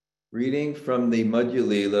Reading from the Madhya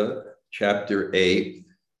Lila, chapter 8,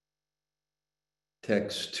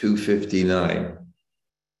 text 259.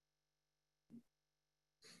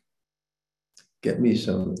 Get me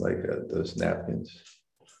some, those napkins.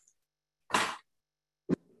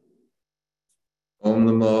 Om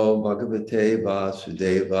Namo Bhagavate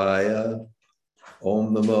Vasudevaya.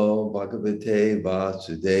 Om Namo Bhagavate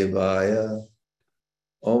Vasudevaya.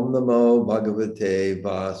 Om Namo Bhagavate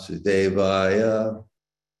Vasudevaya.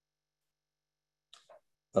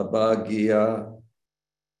 Abhagya.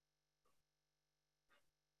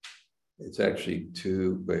 It's actually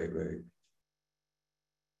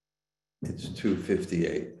It's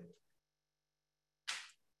 258.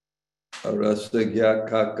 Arasagya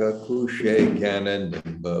kaka kushe gana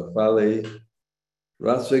nimba fali.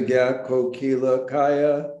 Rasagya kokila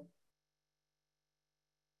kaya.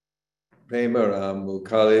 Premaram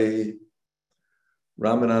mukali.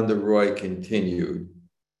 Ramananda Roy continued.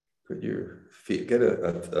 Put your feet, get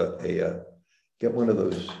get one of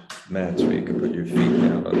those mats where you can put your feet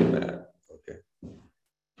down on the mat. Okay.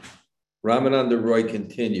 Ramananda Roy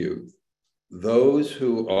continued. Those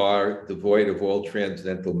who are devoid of all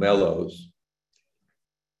transcendental mellows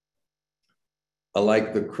are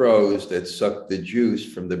like the crows that suck the juice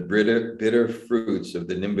from the bitter fruits of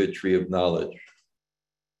the nimba tree of knowledge,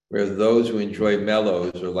 where those who enjoy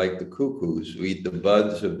mellows are like the cuckoos who eat the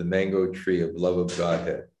buds of the mango tree of love of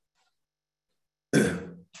Godhead.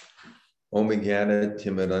 Omigana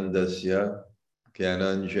Timarandasya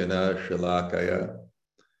Gyananjana Shalakaya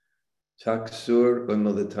Taksur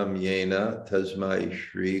Unmalatam Yena Tasmai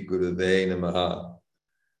Shri Gurave Namaha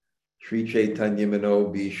Shri Chaitanya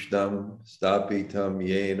Mano Bishtam Stapitam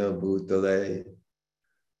Yena Bhutale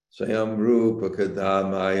Sayam Rupa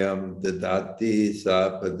Kadamayam Dadati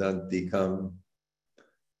Sapadantikam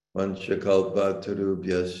Vanchakalpa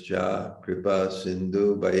Tarubhyascha Kripa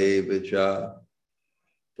Sindhu Bhaevacha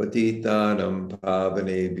Patitanam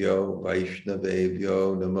Pavanebhyo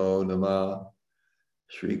Vaishnavebhyo Namo Namah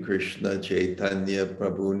Shri Krishna Chaitanya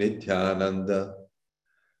Prabhu Nityananda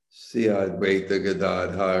Sri Advaita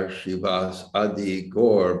Gadadhar Shivas Adi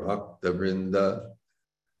Gaur Bhakta Vrinda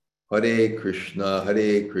Hare Krishna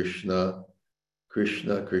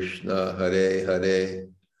Krishna Krishna Hare Hare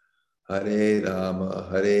Hare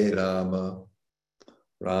Rama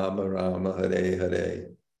Rama Rama Hare Hare.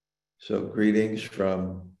 So greetings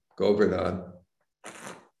from Govardhan.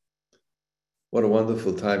 What a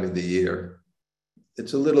wonderful time of the year.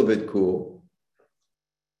 It's a little bit cool,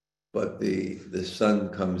 but the sun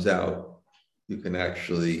comes out. You can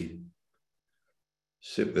actually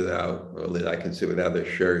sit without, or at least I can sit without a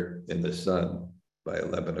shirt in the sun by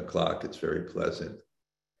 11 o'clock. It's very pleasant.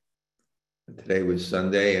 And today was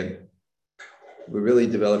Sunday, and we're really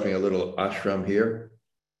developing a little ashram here.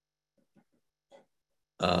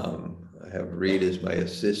 I have Reed as my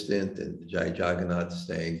assistant and Jai Jagannath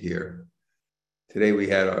staying here. Today we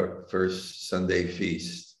had our first Sunday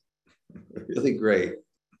feast. Really great.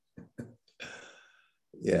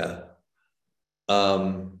 Yeah.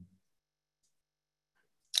 So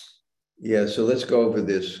let's go over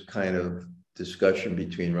this kind of discussion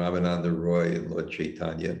between Ramananda Roy and Lord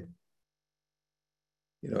Chaitanya.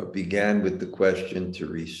 It began with the question to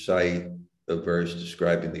recite a verse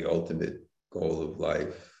describing the ultimate goal of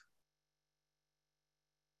life.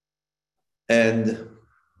 And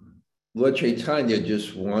Lord Chaitanya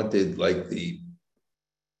just wanted like the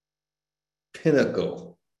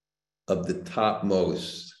pinnacle of the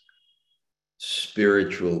topmost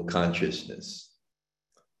spiritual consciousness.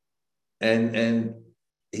 And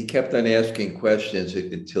he kept on asking questions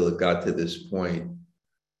until it got to this point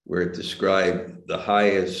where it described the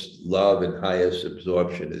highest love and highest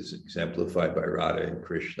absorption is exemplified by Radha and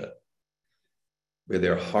Krishna, where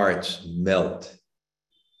their hearts melt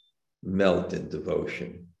in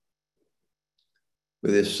devotion.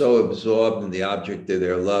 Where they're so absorbed in the object of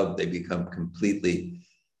their love, they become completely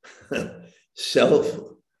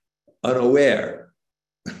self-unaware.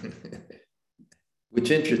 Which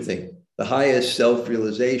is interesting. The highest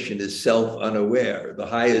self-realization is self-unaware. The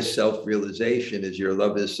highest self-realization is your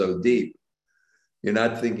love is so deep. You're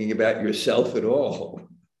not thinking about yourself at all.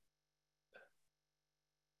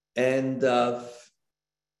 And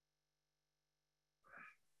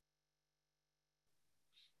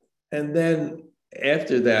then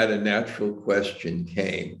after that, a natural question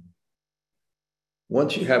came.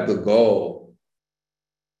 Once you have the goal,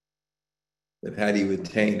 then how do you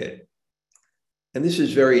attain it? And this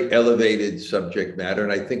is very elevated subject matter,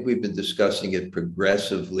 and I think we've been discussing it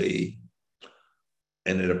progressively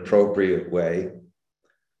in an appropriate way.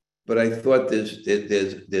 But I thought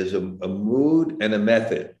there's a mood and a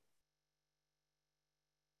method.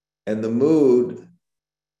 And the mood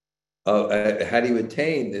of how do you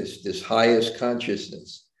attain this highest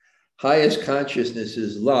consciousness? Highest consciousness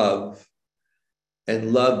is love,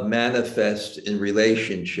 and love manifests in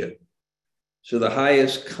relationship. So the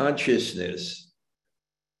highest consciousness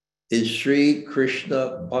is Sri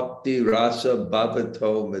Krishna Bhakti Rasa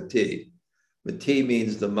Bhavato Mati. Mati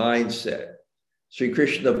means the mindset. Sri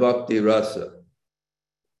Krishna Bhakti Rasa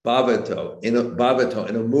Bhavato, in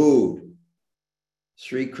a mood.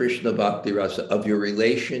 Sri Krishna Bhakti Rasa, of your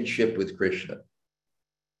relationship with Krishna.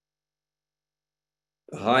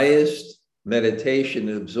 The highest meditation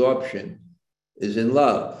and absorption is in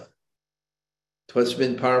love.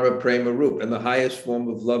 Tvasmin Parama Prema Rup, and the highest form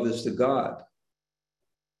of love is to God.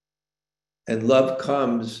 And love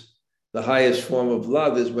comes, the highest form of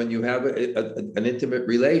love is when you have an intimate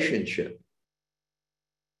relationship.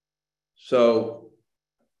 So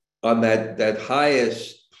on that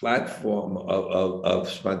highest platform of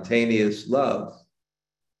spontaneous love,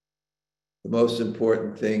 the most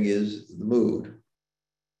important thing is the mood.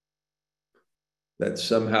 That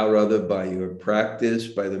somehow or other, by your practice,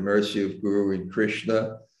 by the mercy of Guru and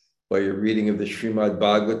Krishna, by your reading of the Srimad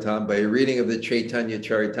Bhagavatam, by your reading of the Chaitanya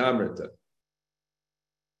Charitamrita.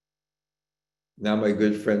 Now my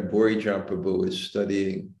good friend Borijan Prabhu is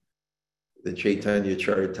studying the Chaitanya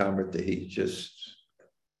Charitamrita.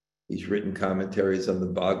 He's written commentaries on the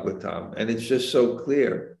Bhagavatam, and it's just so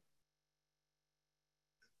clear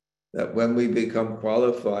that when we become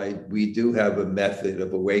qualified, we do have a method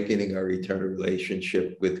of awakening our eternal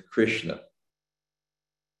relationship with Krishna.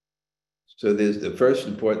 So there's the first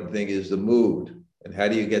important thing is the mood. And how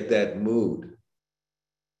do you get that mood?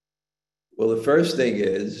 Well, the first thing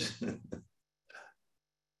is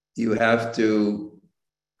you have to,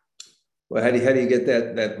 well, how do you get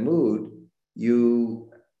that mood? You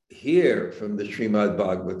hear from the Srimad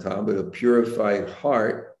Bhagavatam with a purified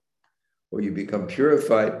heart, or you become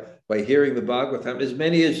purified by hearing the Bhagavatam, as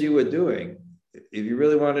many as you are doing. If you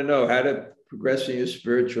really want to know how to progress in your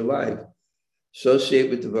spiritual life, associate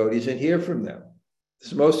with devotees and hear from them.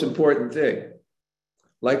 It's the most important thing,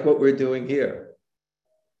 like what we're doing here.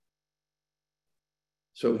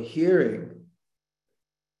 So hearing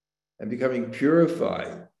and becoming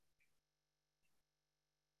purified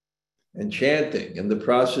and chanting in the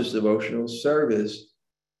process of devotional service,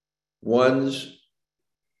 one's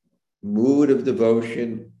mood of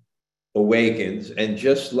devotion awakens, and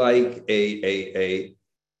just like a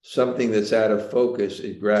something that's out of focus,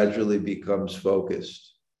 it gradually becomes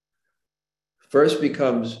focused.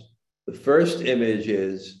 The first image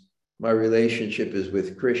is my relationship is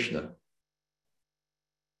with Krishna,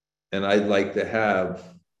 and I'd like to have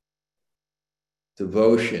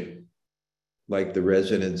devotion like the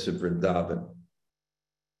residents of Vrindavan.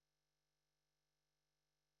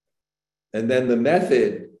 And then the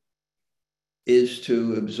method is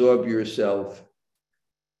to absorb yourself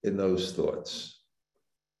in those thoughts,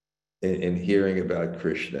 in hearing about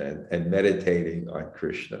Krishna and meditating on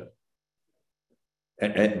Krishna.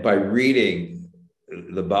 And by reading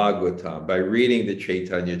the Bhagavatam, by reading the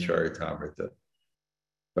Chaitanya Charitamrita,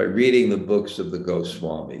 by reading the books of the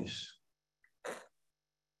Goswamis.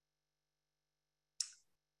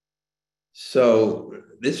 So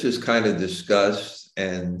this was kind of discussed,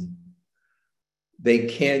 and they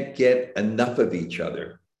can't get enough of each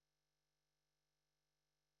other,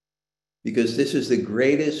 because this is the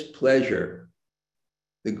greatest pleasure.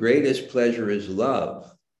 The greatest pleasure is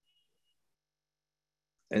love.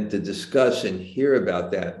 And to discuss and hear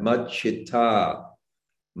about that, mat chitta,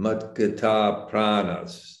 mat gata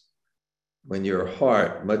pranas, when your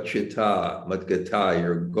heart, mat chitta, mat gata,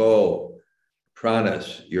 your goal,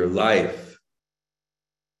 pranas, your life,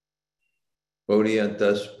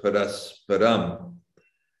 bodhiyantas parasparam,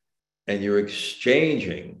 and you're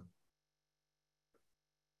exchanging,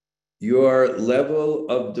 your level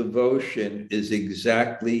of devotion is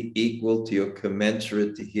exactly equal to your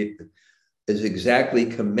commensurate to hear, is exactly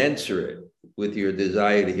commensurate with your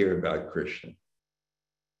desire to hear about Krishna.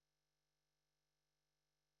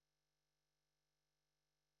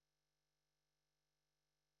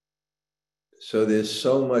 So there's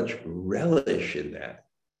so much relish in that.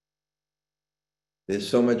 There's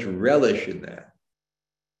so much relish in that.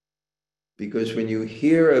 Because when you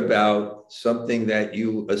hear about something that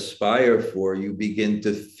you aspire for, you begin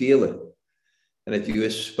to feel it. And if you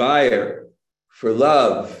aspire for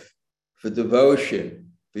love, for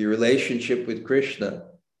devotion, for your relationship with Krishna,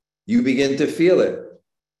 you begin to feel it.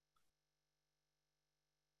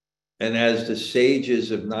 And as the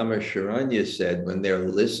sages of Naimisharanya said, when they're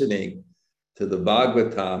listening to the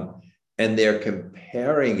Bhagavatam and they're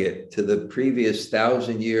comparing it to the previous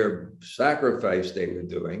 1,000-year sacrifice they were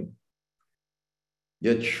doing,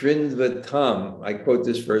 Yatrinvatam, I quote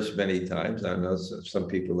this verse many times. I know some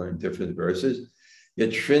people learn different verses.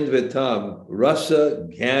 Yatrinvatam, rasa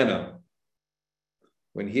jnanam.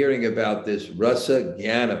 When hearing about this rasa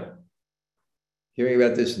jnanam, hearing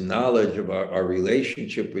about this knowledge of our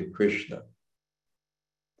relationship with Krishna.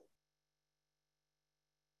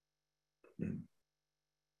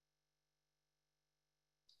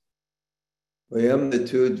 Vayam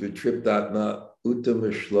natud vitriptatma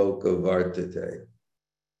uttama shloka vartate.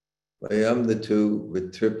 Vayam natu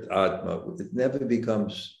vitript atma. It never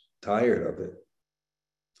becomes tired of it.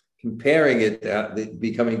 Comparing it to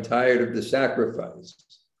becoming tired of the sacrifice.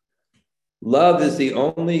 Love is the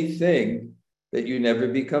only thing that you never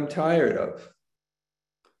become tired of.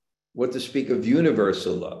 What to speak of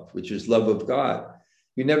universal love, which is love of God.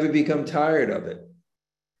 You never become tired of it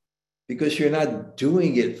because you're not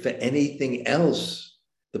doing it for anything else.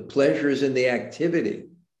 The pleasure is in the activity,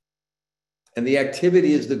 and the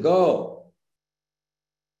activity is the goal.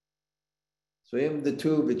 So yam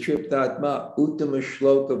datu vitriptatma uttama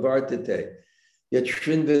shloka vartate.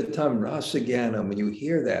 Yatrinvatam rasaganam. When you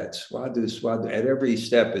hear that, swadu, swadu, at every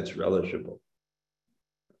step, it's relishable.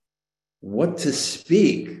 What to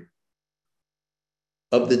speak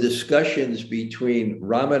of the discussions between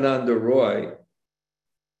Ramananda Roy,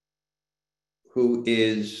 who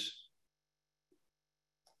is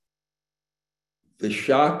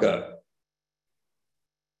Vishaka,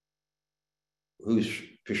 whose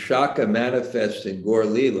Vishaka manifests in Gaur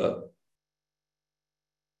Leela,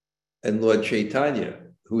 and Lord Chaitanya,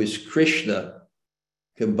 who is Krishna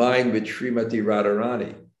combined with Srimati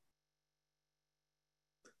Radharani.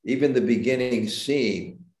 Even the beginning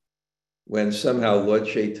scene, when somehow Lord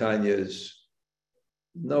Chaitanya's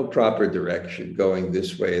no proper direction, going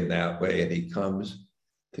this way and that way, and he comes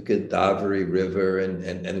to Godavari River,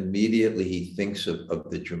 and immediately he thinks of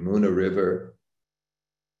the Jamuna River,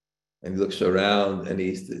 and he looks around, and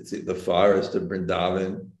he's the forest of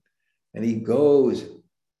Vrindavan, and he goes,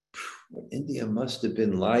 what India must have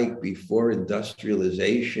been like before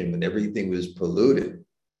industrialization, when everything was polluted.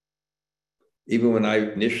 Even when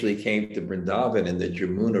I initially came to Vrindavan and the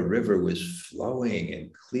Jamuna River was flowing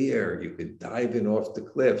and clear, you could dive in off the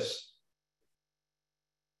cliffs.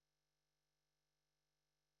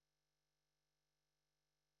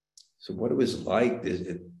 So what it was like,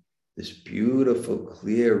 this beautiful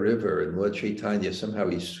clear river, and Lord Chaitanya, somehow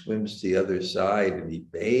he swims to the other side and he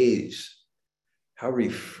bathes. How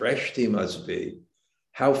refreshed he must be.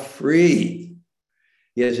 How free.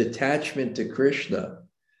 He has attachment to Krishna.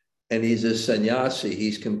 And he's a sannyasi,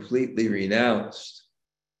 he's completely renounced.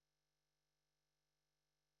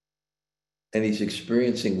 And he's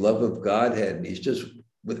experiencing love of Godhead, and he's just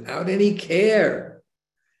without any care.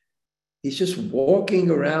 He's just walking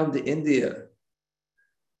around India,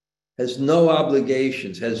 has no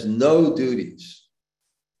obligations, has no duties.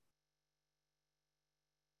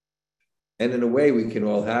 And in a way, we can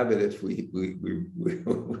all have it if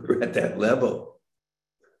we're at that level.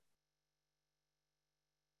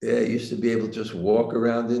 Yeah, I used to be able to just walk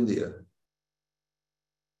around India.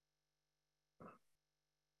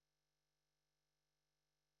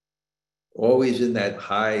 Always in that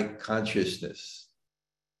high consciousness.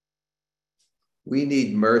 We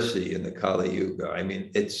need mercy in the Kali Yuga. I mean,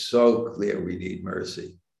 it's so clear we need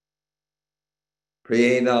mercy.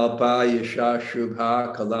 Priyenalpa yasha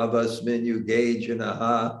shubha kalavasmin yuge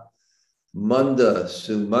janaha manda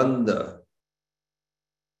sumanda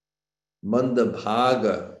manda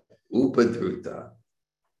bhaga upadruta.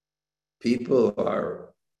 People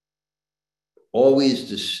are always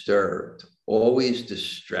disturbed, always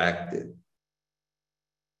distracted.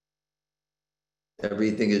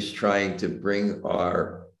 Everything is trying to bring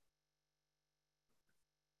our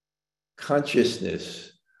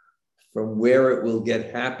consciousness from where it will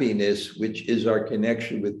get happiness, which is our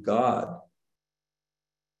connection with God.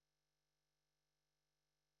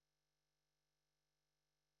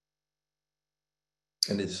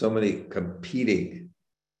 And there's so many competing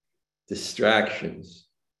distractions,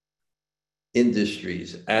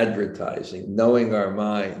 industries, advertising, knowing our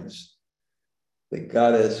minds. They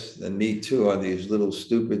got us, and me too, on these little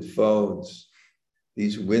stupid phones,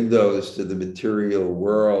 these windows to the material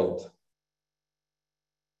world.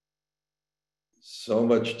 So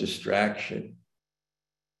much distraction.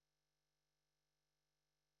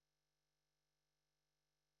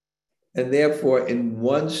 And therefore, in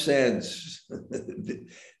one sense,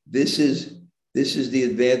 this is the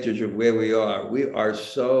advantage of where we are. We are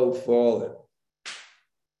so fallen.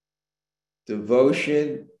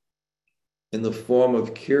 Devotion in the form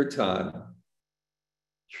of kirtan,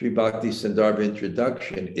 Sri Bhakti Sandarbha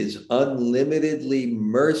introduction, is unlimitedly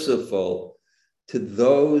merciful to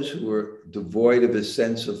those who are devoid of a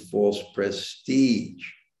sense of false prestige.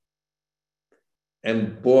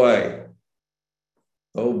 And boy,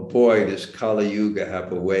 oh boy, does Kali Yuga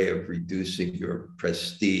have a way of reducing your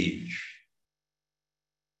prestige.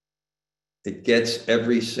 It gets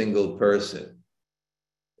every single person.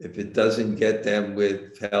 If it doesn't get them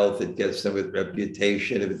with health, it gets them with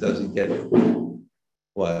reputation. If it doesn't get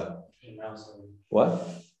what? What?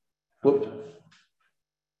 Whoop.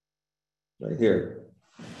 Right here.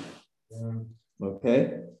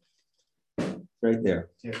 Okay. Right there.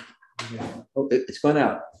 Yeah. Oh, it's gone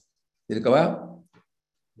out. Did it go out?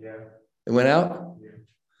 Yeah. It went out? Yeah.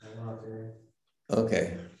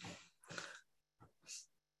 Okay.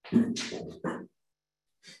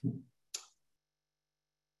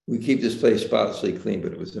 We keep this place spotlessly clean,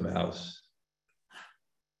 but it was a mouse.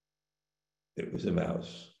 It was a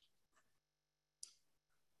mouse.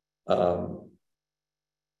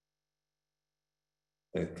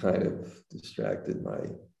 It kind of distracted my,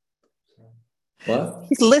 what?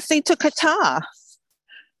 He's listening to Kata.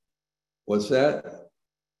 What's that?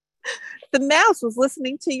 The mouse was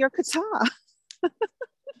listening to your Kata.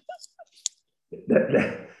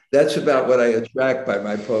 That's about what I attract by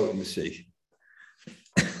my potency.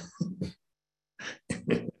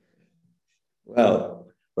 Well,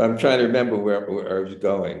 I'm trying to remember where I was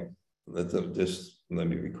going. Let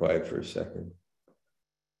me be quiet for a second.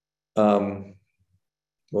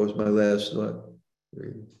 What was my last thought?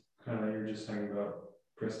 You're just talking about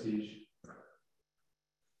prestige.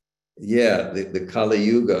 Yeah, the Kali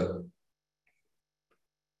Yuga.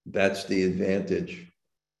 That's the advantage.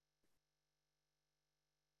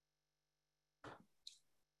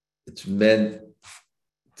 It's meant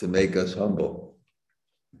to make us humble.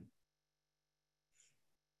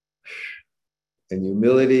 And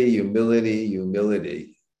humility, humility,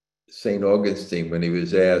 humility. St. Augustine, when he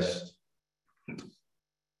was asked,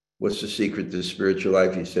 what's the secret to spiritual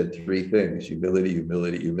life? He said 3 things: humility,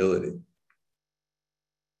 humility, humility.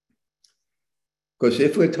 Because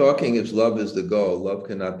if we're talking as love is the goal, love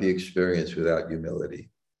cannot be experienced without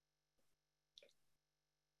humility.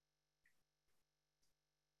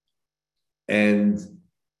 And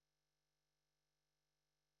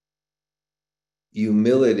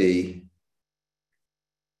humility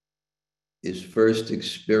is first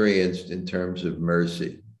experienced in terms of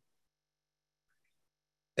mercy.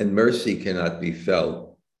 And mercy cannot be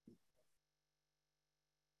felt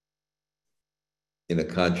in a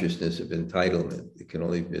consciousness of entitlement. It can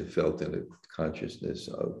only be felt in a consciousness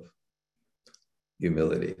of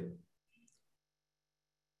humility.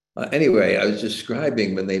 Anyway, I was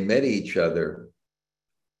describing when they met each other,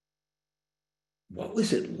 what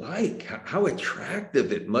was it like? How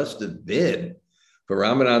attractive it must have been for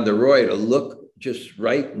Ramananda Roy to look just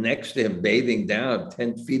right next to him, bathing down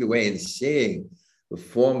 10 feet away and seeing the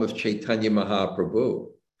form of Chaitanya Mahaprabhu.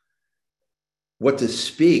 What to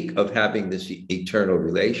speak of having this eternal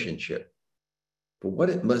relationship, but what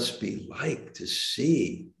it must be like to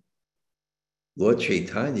see Lord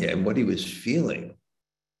Chaitanya and what he was feeling.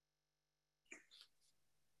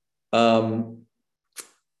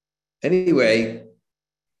 Anyway,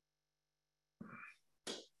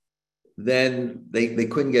 then they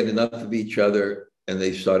couldn't get enough of each other and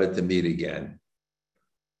they started to meet again.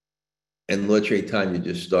 And Lord Chaitanya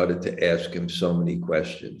just started to ask him so many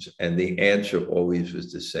questions. And the answer always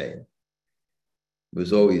was the same. It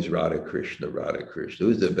was always Radha Krishna, Radha Krishna.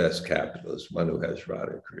 Who's the best capitalist? One who has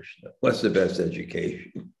Radha Krishna. What's the best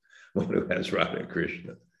education? One who has Radha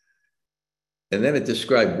Krishna. And then it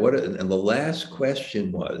described and the last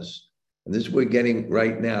question was, and this is what we're getting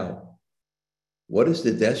right now, what is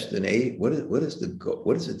the destination? What is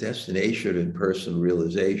the destination in personal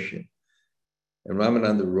realization? And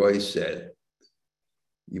Ramananda Roy said,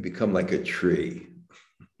 you become like a tree.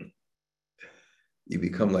 You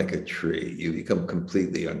become like a tree. You become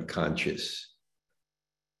completely unconscious.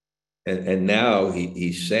 And now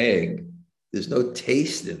he's saying, there's no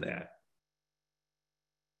taste in that.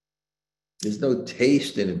 There's no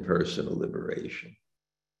taste in impersonal liberation.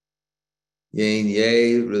 Yen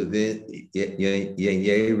ye ravindaksha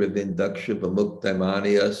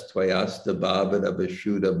vamuktamanias tvayasta bhavana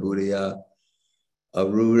vashuddha buddhya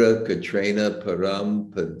arura katrena param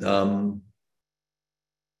padam.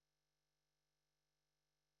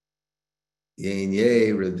 Yen ye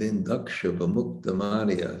ravindaksha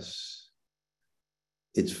vamuktamanias.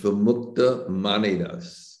 It's vamukta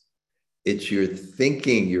manidas. It's your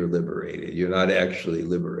thinking you're liberated. You're not actually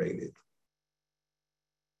liberated.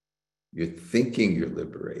 You're thinking you're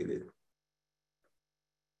liberated.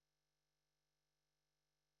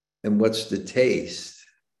 And what's the taste?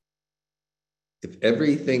 If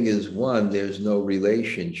everything is one, there's no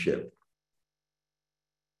relationship.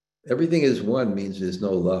 Everything is one means there's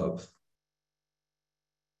no love.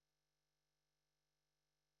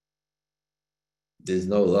 There's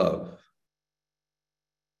no love.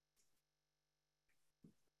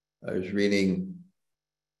 I was reading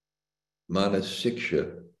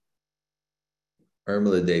Manasiksha.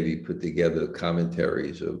 Urmila Devi put together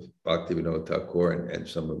commentaries of Bhaktivinoda Thakur and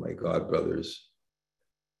some of my godbrothers.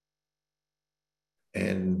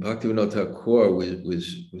 And Bhaktivinoda Thakur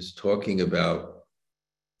was talking about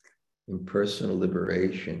impersonal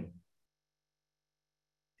liberation.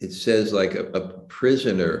 It says like a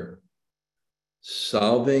prisoner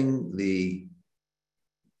solving the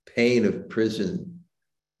pain of prison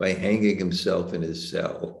by hanging himself in his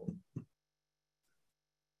cell.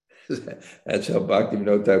 That's how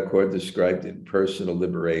Bhaktivinoda Thakur described it, personal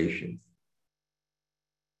liberation.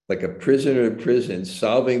 Like a prisoner in prison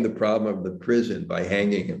solving the problem of the prison by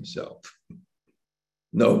hanging himself.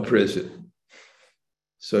 No prison.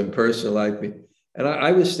 So in personal life, and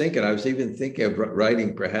I was even thinking of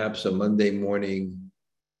writing perhaps a Monday morning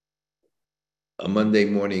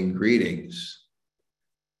greetings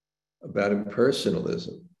about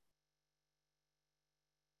impersonalism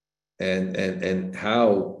and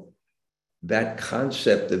how that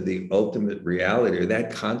concept of the ultimate reality, or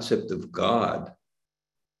that concept of God,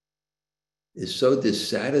 is so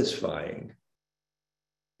dissatisfying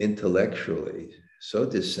intellectually, so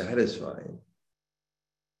dissatisfying,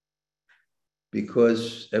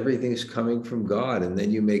 because everything's coming from God, and then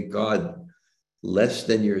you make God less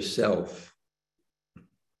than yourself.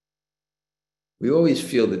 We always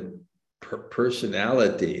feel that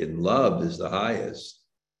personality and love is the highest.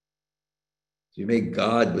 You make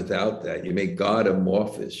God without that. You make God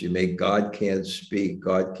amorphous. You make God can't speak.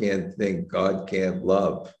 God can't think. God can't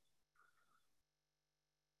love.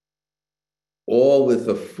 All with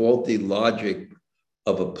the faulty logic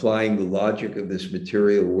of applying the logic of this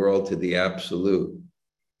material world to the absolute.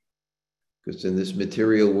 Because in this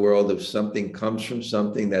material world, if something comes from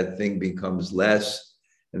something, that thing becomes less,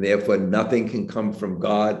 and therefore nothing can come from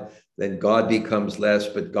God. Then God becomes less,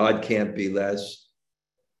 but God can't be less.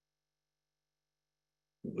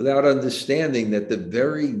 Without understanding that the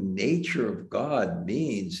very nature of God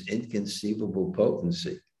means inconceivable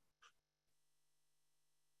potency.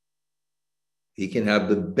 He can have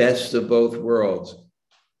the best of both worlds.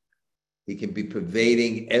 He can be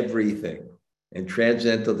pervading everything and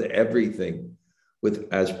transcendental to everything, with,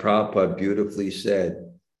 as Prabhupada beautifully said,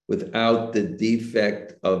 without the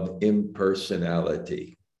defect of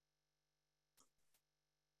impersonality.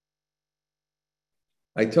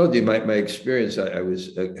 I told you my experience. I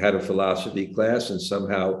had a philosophy class, and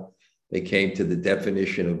somehow they came to the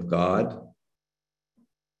definition of God,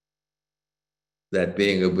 that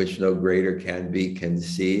being of which no greater can be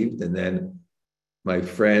conceived. And then my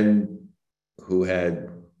friend my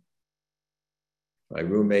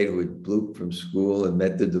roommate who had blooped from school and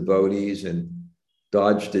met the devotees and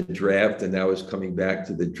dodged a draft, and now is coming back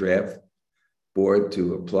to the draft board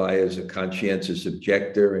to apply as a conscientious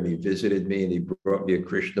objector. And he visited me and he brought me a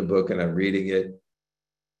Krishna book, and I'm reading it.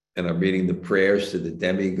 And I'm reading the prayers to the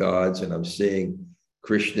demigods, and I'm seeing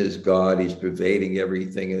Krishna's God. He's pervading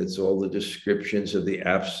everything. And it's all the descriptions of the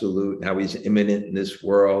absolute, and how he's immanent in this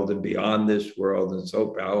world and beyond this world, and so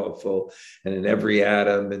powerful, and in every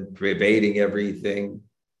atom and pervading everything.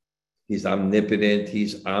 He's omnipotent.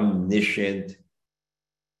 He's omniscient.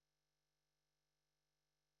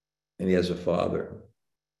 And he has a father,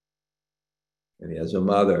 and he has a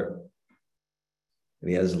mother, and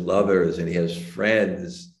he has lovers, and he has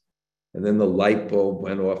friends. And then the light bulb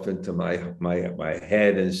went off into my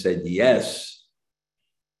head and said, yes,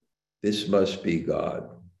 this must be God.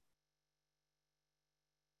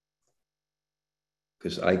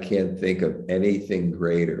 Because I can't think of anything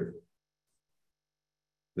greater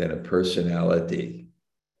than a personality,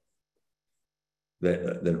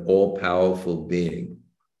 than an all-powerful being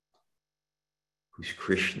who's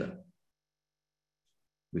Krishna,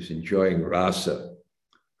 who's enjoying rasa,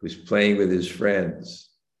 who's playing with his friends.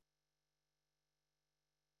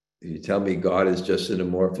 If you tell me God is just an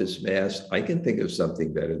amorphous mass, I can think of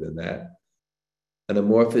something better than that. An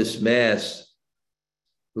amorphous mass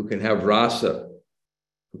who can have rasa,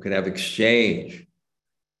 who can have exchange,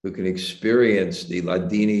 who can experience the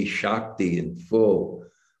Ladini Shakti in full,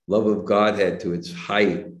 love of Godhead to its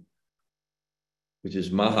height, which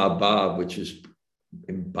is Mahabhav, which is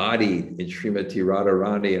embodied in Srimati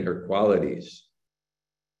Radharani and her qualities.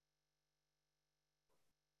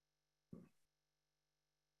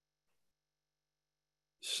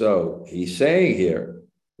 So he's saying here,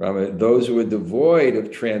 Those who are devoid of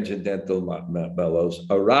transcendental mellows,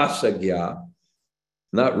 arasagya,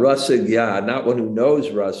 not rasagya, not one who knows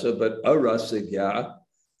rasa, but arasagya,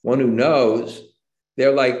 one who knows.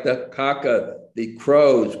 They're like the kaka, the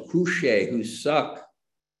crows, kushe, who suck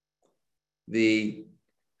the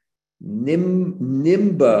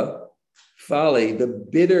nimba folly, the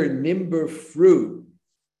bitter nimba fruit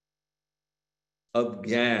of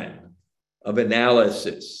gyan, of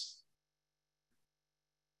analysis.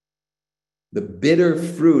 The bitter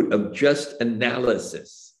fruit of just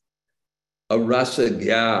analysis. A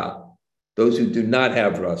rasagya, those who do not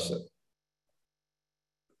have rasa.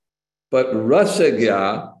 But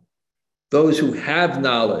rasagya, those who have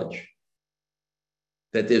knowledge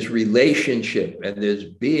that there's relationship and there's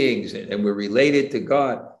beings and we're related to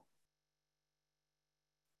God,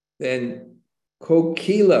 then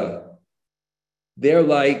kokila, they're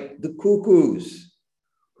like the cuckoos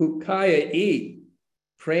who kaya eat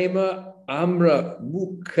prema amra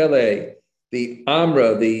mukale, the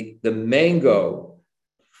amra, the mango,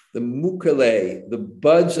 the mukale, the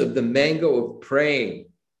buds of the mango of praying,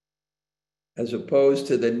 as opposed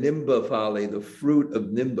to the nimba folly, the fruit of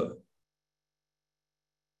nimba.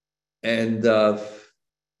 And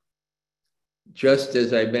just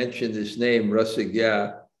as I mentioned this name,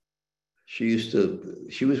 Rasagya, she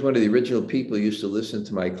was one of the original people who used to listen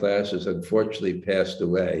to my classes, unfortunately passed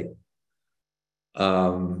away.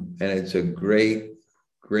 And it's a great,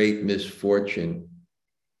 great misfortune.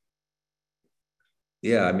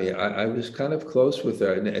 Yeah, I mean, I was kind of close with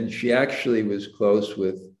her, and she actually was close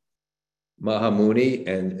with Mahamuni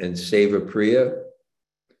and Seva Priya.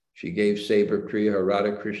 She gave Seva Priya her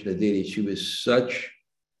Radha Krishna deity. She was such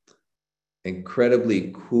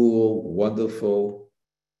incredibly cool, wonderful,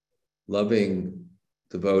 loving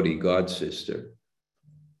devotee, God sister,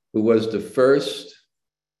 who was the first,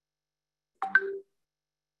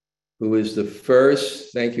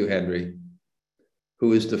 thank you, Henry,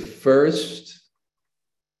 who is the first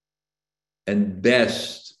and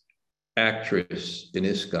best actress in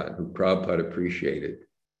ISKCON, who Prabhupada appreciated.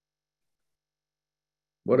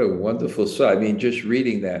 What a wonderful sight. I mean, just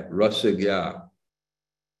reading that, Rasagya,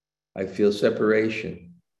 I feel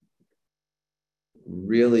separation.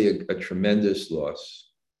 Really a tremendous loss.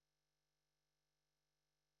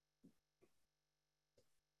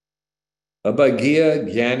 Abhagya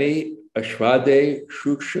Gyani Ashwade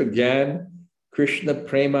Shuksha Gyan Krishna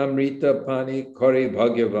Premamrita Pani Kori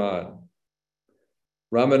Bhagavan.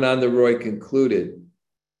 Ramananda Roy concluded,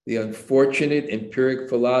 the unfortunate empiric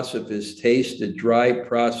philosophers taste the dry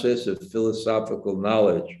process of philosophical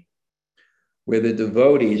knowledge, where the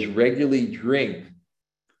devotees regularly drink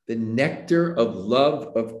the nectar of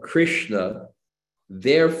love of Krishna.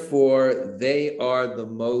 Therefore, they are the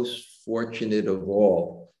most fortunate of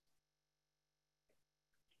all.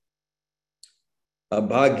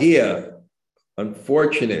 Abhagya,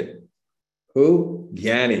 unfortunate. Who?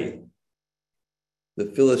 Gyani. The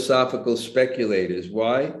philosophical speculators.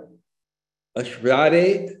 Why?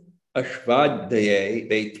 Ashvadaye,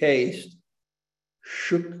 they taste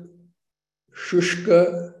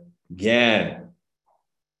shushka gyan,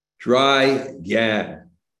 dry gyan.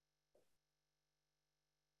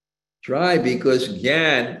 Dry because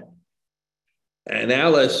gyan,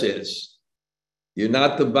 analysis, you're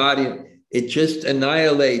not the body. It just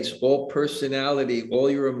annihilates all personality, all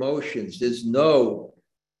your emotions. There's no.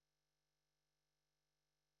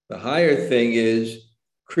 The higher thing is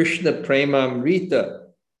Krishna Premamrita,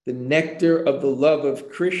 the nectar of the love of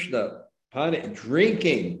Krishna,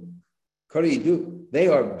 drinking. They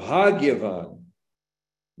are Bhagyavan,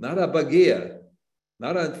 not Abhagya,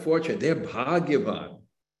 not unfortunate. They're Bhagyavan.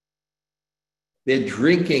 They're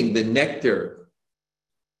drinking the nectar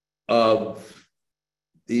of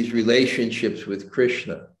these relationships with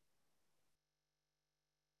Krishna.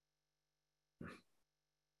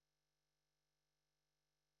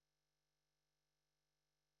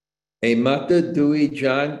 Emata Dui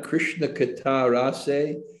Jan Krishna Kata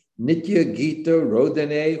Rase Nitya Gita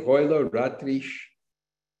Rodane Hoila Ratrish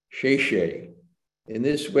Sheshe. In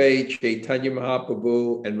this way, Chaitanya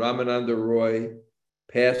Mahaprabhu and Ramananda Roy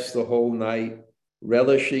passed the whole night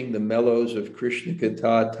relishing the mellows of Krishna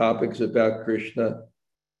Kata, topics about Krishna.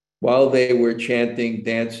 While they were chanting,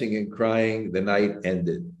 dancing, and crying, the night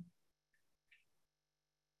ended.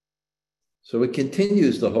 So it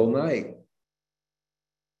continues the whole night,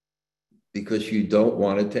 because you don't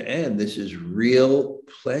want it to end. This is real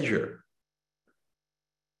pleasure.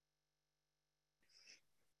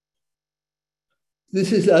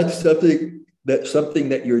 This is not something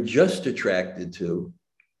that you're just attracted to.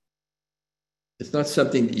 It's not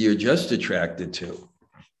something that you're just attracted to.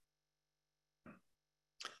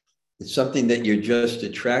 It's something that you're just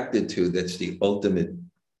attracted to that's the ultimate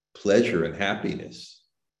pleasure and happiness.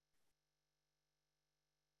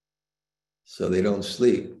 So they don't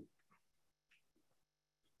sleep.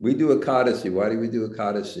 We do Ekadasi. Why do we do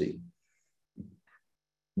Ekadasi?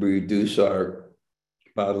 We reduce our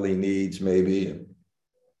bodily needs, maybe, and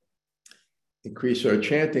increase our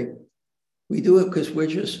chanting. We do it because we're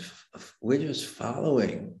just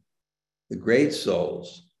following the great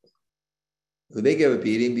souls. They give up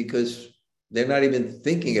eating because they're not even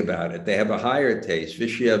thinking about it. They have a higher taste.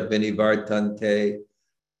 Vishya Benivartante,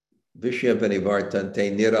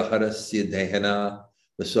 Niraharasya Dehana,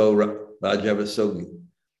 Vaso Rajavaso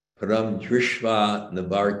Param Drishva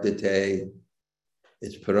Navartate.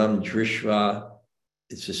 It's Param Drishva.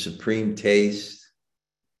 It's a supreme taste.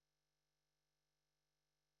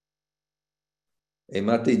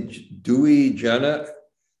 Emati Dui Jana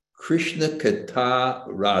Krishna Kata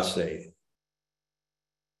Rase.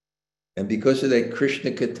 And because of that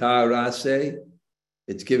Krishna Kata Rase,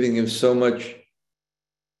 it's giving him so much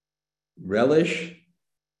relish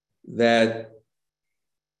that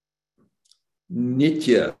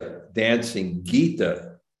Nitya, dancing,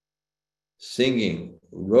 Gita, singing,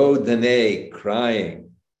 Rodane,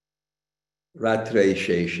 crying, Ratre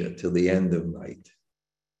Shesha, till the end of night.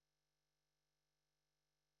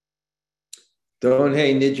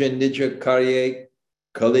 Donhe Nija Nija Karye,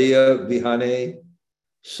 Kaliya Vihane,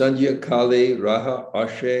 Sandhya Kali Raha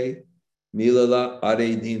Ashe, Milala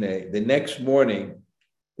Aredine. The next morning,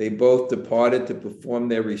 they both departed to perform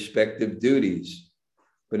their respective duties.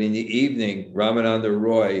 But in the evening, Ramananda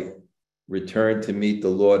Roy returned to meet the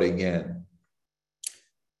Lord again.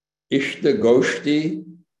 Ishta Goshti,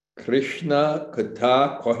 Krishna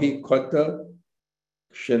Kata Kohi Kota,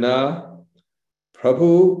 Shana,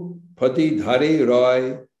 Prabhu Pati Dhari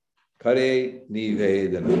Roy, Kare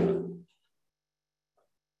Nivedana.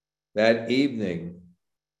 That evening,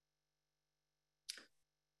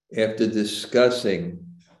 after discussing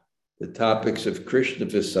the topics of Krishna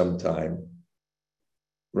for some time,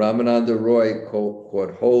 Ramananda Roy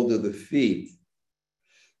caught hold of the feet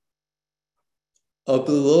of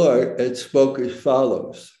the Lord and spoke as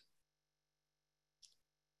follows.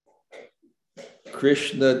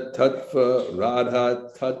 Krishna Tattva, Radha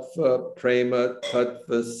Tattva, Prema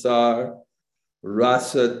Tattva Sar,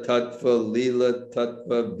 Rasa Tattva, Lila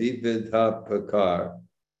Tattva, Vividha Pakar.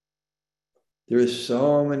 There are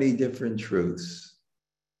so many different truths.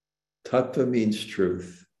 Tattva means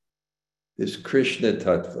truth. There's Krishna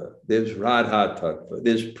Tattva, there's Radha Tattva,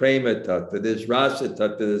 there's Prema Tattva, there's Rasa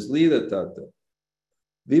Tattva, there's Lila Tattva.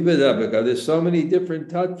 Vividha Pakar, there's so many different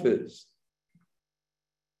tattvas.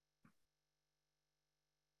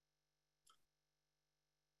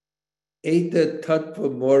 Eta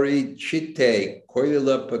tattva mori chitte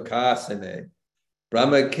koila pakasane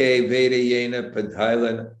brahmake vedayena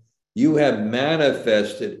padhailana. You have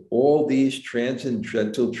manifested all these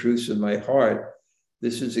transcendental truths in my heart.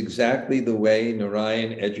 This is exactly the way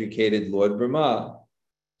Narayan educated Lord Brahma.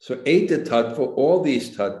 So Eta tattva, all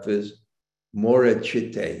these tattvas, mora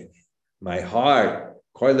chitte, my heart,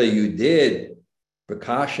 koila, you did,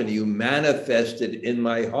 prakashana, you manifested in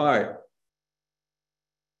my heart.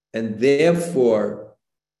 And therefore,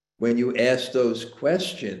 when you ask those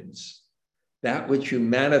questions, that which you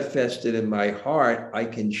manifested in my heart, I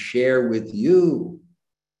can share with you.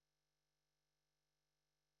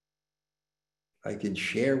 I can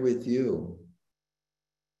share with you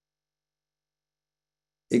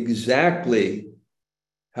exactly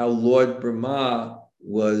how Lord Brahma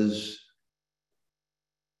was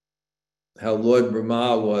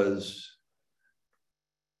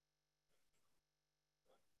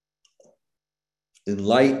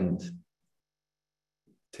enlightened.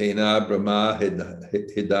 Tena Brahma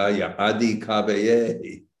Hidaya Adi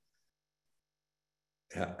Kavaye.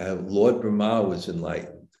 Lord Brahma was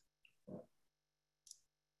enlightened.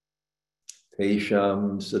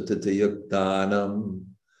 Tesham Satatayuktanam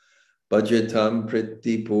Bhajatam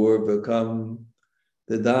Priti Purvakam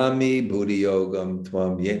Dadami Buddhi Yogam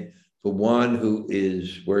Tvam. For one who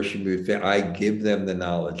is worshiping, I give them the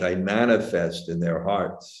knowledge. I manifest in their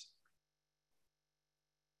hearts.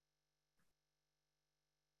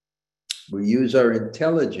 We use our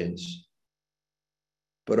intelligence,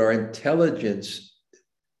 but our intelligence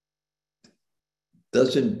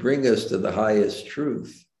doesn't bring us to the highest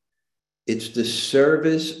truth. It's the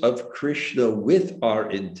service of Krishna with our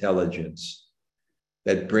intelligence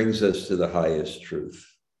that brings us to the highest truth.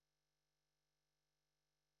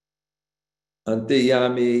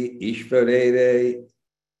 Antiyami Ishvarere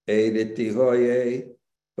Editihoye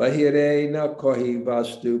Bahire na kohi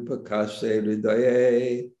vastu pakase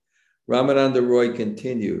ridaye. Ramananda Roy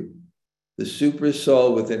continued, The super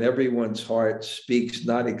soul within everyone's heart speaks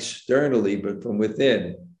not externally, but from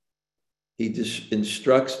within. He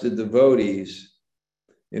instructs the devotees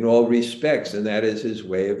in all respects, and that is his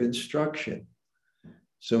way of instruction.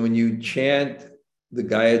 So when you chant the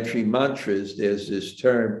Gayatri mantras, there's this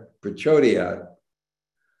term, prachodhyat,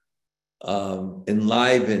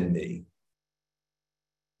 enliven me.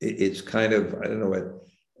 It's kind of, I don't know what,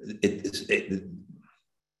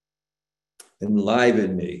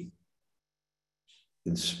 enliven me,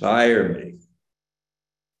 inspire me.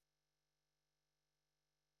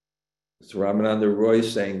 It's Ramananda Roy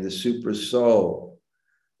saying, the super soul,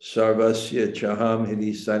 sarvasya chaham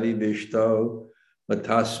hidi sani vishto,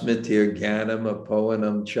 matasmitir gyanam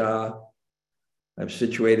apoanam cha. I'm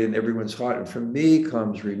situated in everyone's heart, and from me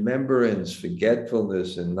comes remembrance,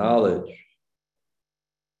 forgetfulness, and knowledge.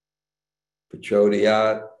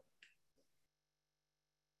 Prachodhyat.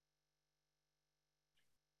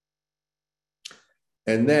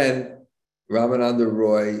 And then Ramananda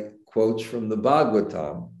Roy quotes from the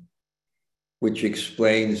Bhagavatam, which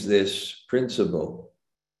explains this principle.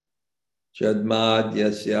 Jadmad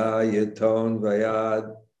yasya yaton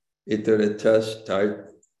vayad itaratas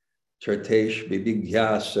chartesh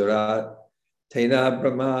bibigya sarat tena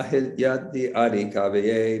brahma hidyati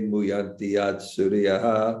adikavaye muyanti yad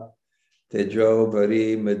suryaha tejo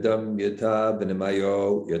vari madam yata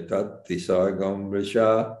vinamayo yatat tisargam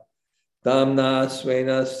risha damna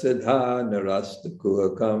svena siddha narasta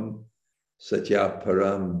kuhakam satya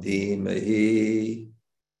param dhimahi.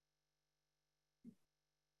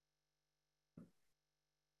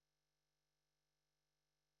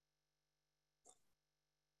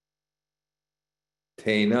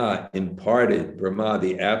 Tena, imparted, Brahma,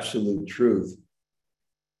 the absolute truth,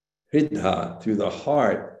 Hridha, through the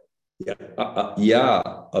heart, Ya,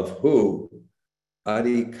 of who?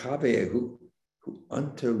 Adi Kabe, who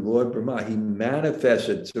unto Lord Brahma, he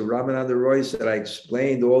manifested. So Ramananda Roy said, I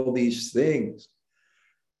explained all these things,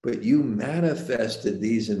 but you manifested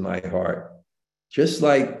these in my heart. Just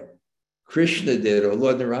like Krishna did, or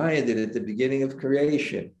Lord Narayan did at the beginning of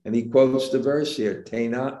creation. And he quotes the verse here,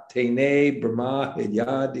 Tene Brahma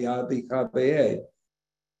Hidyadi Kabe.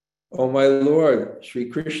 Oh my Lord, Sri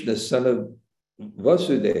Krishna, son of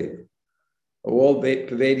Vasudeva,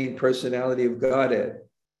 all-pervading personality of Godhead,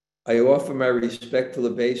 I offer my respectful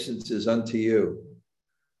obeisances unto you.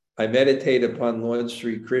 I meditate upon Lord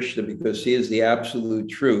Sri Krishna because he is the absolute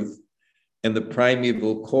truth and the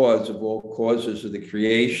primeval cause of all causes of the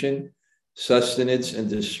creation, sustenance, and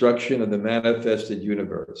destruction of the manifested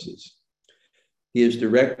universes. He is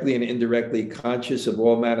directly and indirectly conscious of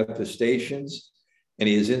all manifestations, and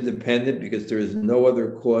he is independent because there is no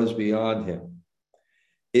other cause beyond him.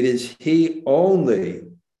 It is he only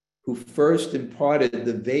who first imparted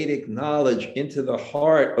the Vedic knowledge into the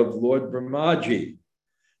heart of Lord Brahmaji,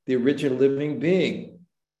 the original living being.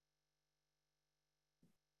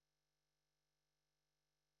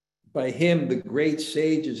 By him, the great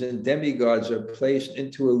sages and demigods are placed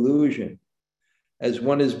into illusion, as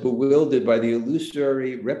one is bewildered by the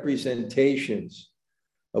illusory representations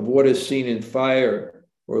of what is seen in fire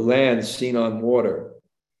or land seen on water.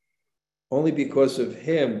 Only because of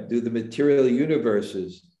him do the material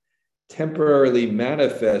universes, temporarily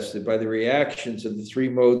manifested by the reactions of the three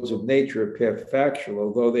modes of nature, appear factual,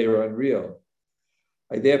 although they are unreal.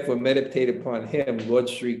 I therefore meditate upon him, Lord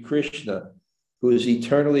Sri Krishna, who is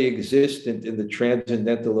eternally existent in the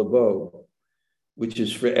transcendental abode, which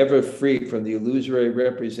is forever free from the illusory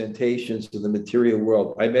representations of the material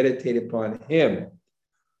world. I meditate upon him,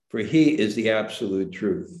 for he is the absolute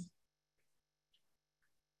truth.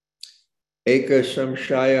 Eka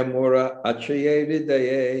samshaya mora achaye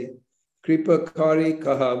vidaye, kripa kari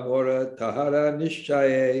kaha mora tahara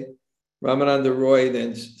nishchaye. Ramananda Roy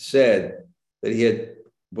then said that he had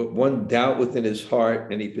but one doubt within his heart,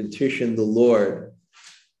 and he petitioned the Lord,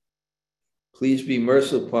 please be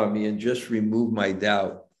merciful upon me and just remove my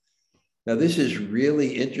doubt. Now, this is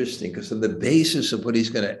really interesting because on the basis of what he's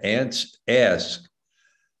going to ask,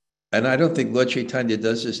 and I don't think Lord Chaitanya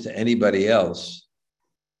does this to anybody else,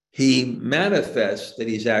 he manifests that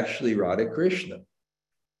he's actually Radha Krishna.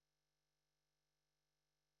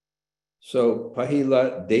 So,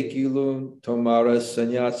 Pahila Dekilun Tomara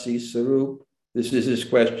Sannyasi Sarup. This is his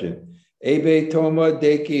question. Ebe Toma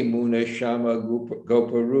Deki Muna Shama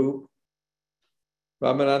Goparup.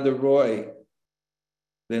 Ramananda Roy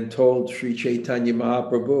then told Sri Chaitanya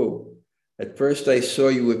Mahaprabhu, at first I saw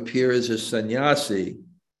you appear as a sannyasi,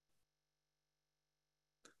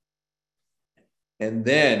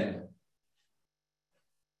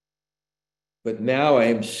 but now I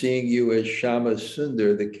am seeing you as Shama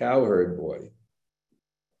Sundar, the cowherd boy.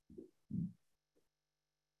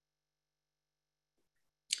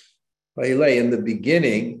 In the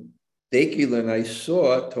beginning, Dekilan, I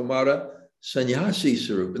saw Tomara Sannyasi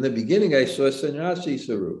Sarup. In the beginning, I saw Sannyasi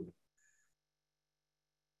Sarup.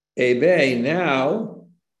 Ebe, now,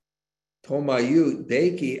 Tomayu,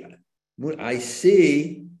 Deki, I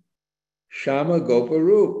see Shama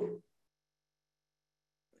Goparup.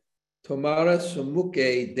 Tomara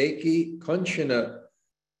Sumuke, Deki Konchana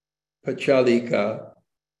Pachalika,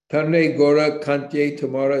 Tanre Gora Kante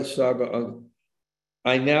Tomara Sarva.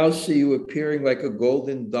 I now see you appearing like a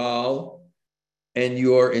golden doll, and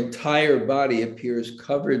your entire body appears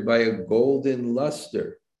covered by a golden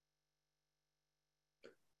luster.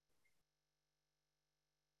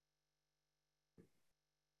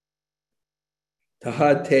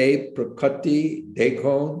 Tahate prakati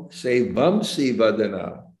dekon se vamsi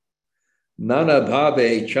vadana. Nana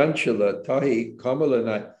bhave chanchala tahi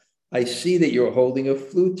kamalana. I see that you're holding a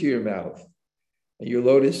flute to your mouth, and your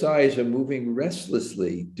lotus eyes are moving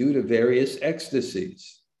restlessly due to various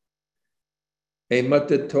ecstasies.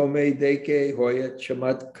 Emata tome deke hoya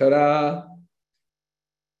chamatkara.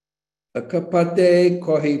 Akapate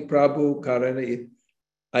kohi prabhu karani.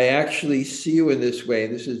 I actually see you in this way,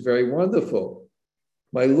 and this is very wonderful.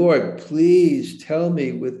 My Lord, please tell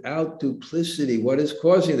me without duplicity what is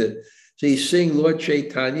causing this. So he's seeing Lord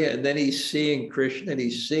Chaitanya, and then he's seeing Krishna, and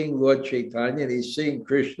he's seeing Lord Chaitanya, and he's seeing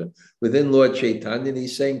Krishna within Lord Chaitanya, and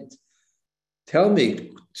he's saying, tell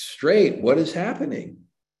me straight, what is happening?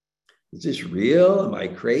 Is this real? Am I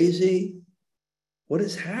crazy? What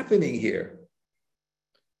is happening here?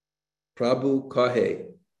 Prabhu Kahe.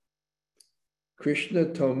 Krishna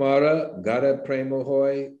Tomara Gada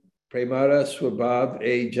Premohoy Premara Swabhav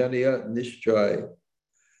E Janiya Nishchay.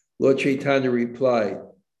 Lord Chaitanya replied,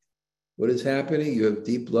 what is happening? You have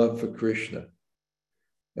deep love for Krishna.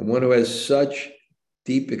 And one who has such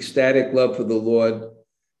deep ecstatic love for the Lord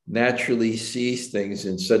naturally sees things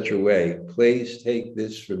in such a way. Please take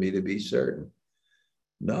this for me to be certain.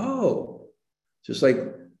 No. Just like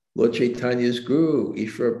Lord Chaitanya's guru,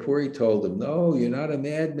 Ishvara Puri, told him, no, you're not a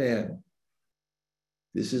madman.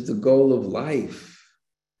 This is the goal of life,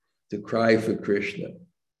 to cry for Krishna.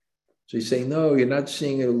 So he's saying, no, you're not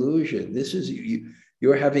seeing an illusion. This is,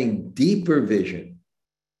 you're having deeper vision.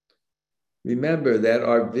 Remember that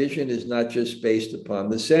our vision is not just based upon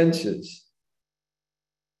the senses.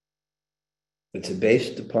 It's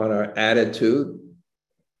based upon our attitude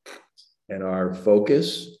and our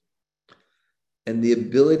focus and the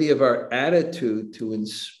ability of our attitude to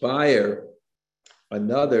inspire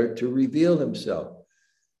another to reveal himself.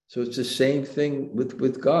 So it's the same thing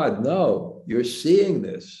with God. No, you're seeing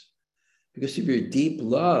this because of your deep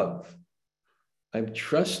love. I'm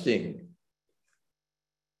trusting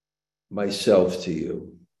myself to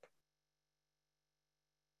you.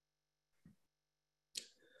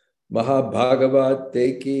 Mahabhagavat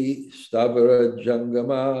Deki Stavara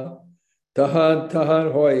Jangama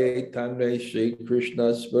Tahan Hoye Tanre Shri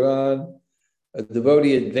Krishna Smaran. A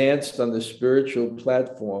devotee advanced on the spiritual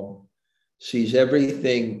platform sees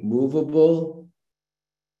everything movable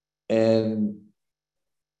and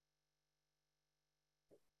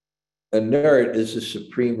inert as the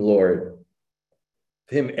Supreme Lord.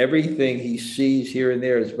 For him, everything he sees here and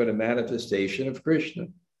there has been a manifestation of Krishna.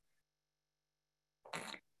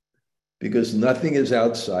 Because nothing is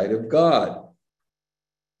outside of God.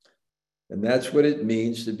 And that's what it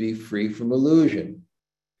means to be free from illusion,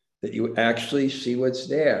 that you actually see what's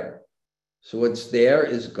there. So what's there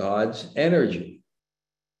is God's energy.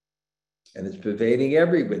 And it's pervading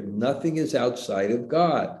everywhere. Nothing is outside of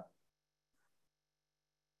God.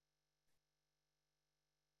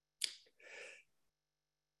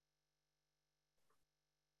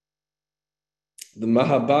 The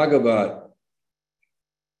Mahabhagavat,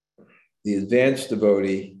 the advanced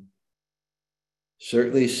devotee,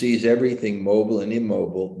 certainly sees everything mobile and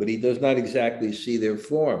immobile, but he does not exactly see their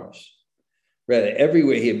forms. Rather,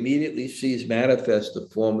 everywhere he immediately sees manifest the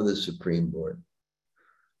form of the Supreme Lord.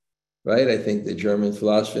 Right? I think the German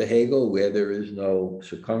philosopher Hegel, where there is no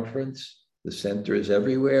circumference, the center is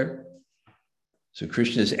everywhere. So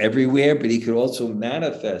Krishna is everywhere, but he could also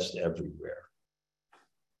manifest everywhere.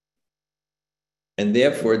 And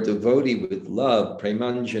therefore, a devotee with love,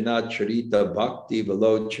 premanjana charita bhakti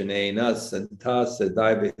velochanena santa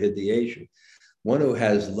sadaiva hidayeshu. One who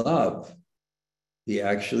has love, he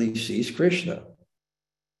actually sees Krishna.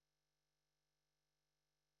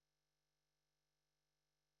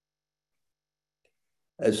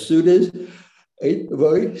 As soon as a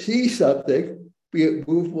devotee sees something, be it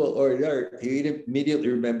movable or inert, he immediately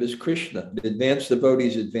remembers Krishna. The advanced devotee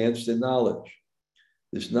is advanced in knowledge.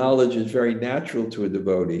 This knowledge is very natural to a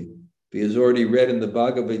devotee. He has already read in the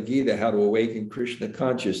Bhagavad Gita how to awaken Krishna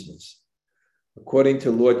consciousness. According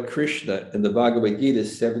to Lord Krishna in the Bhagavad Gita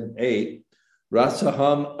 7:8,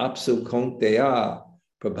 Rasaham apsu konteya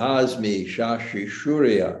prabhasmi shashi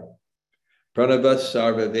shurya pranavas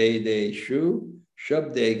sarvavedeshu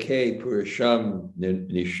shabde ke purusham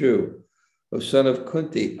nishu. O son of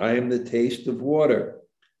Kunti, I am the taste of water,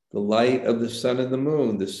 the light of the sun and the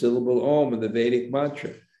moon, the syllable Om of the Vedic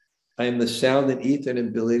mantra. I am the sound and ether and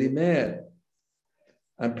ability man.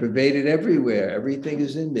 I'm pervaded everywhere. Everything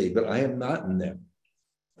is in me, but I am not in them.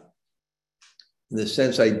 In the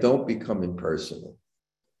sense, I don't become impersonal.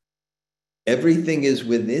 Everything is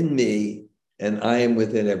within me, and I am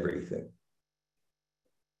within everything,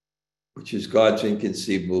 which is God's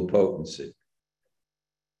inconceivable potency.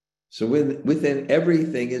 So within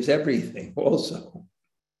everything is everything also.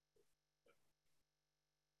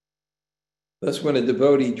 Thus, when a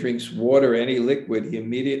devotee drinks water or any liquid, he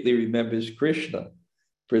immediately remembers Krishna.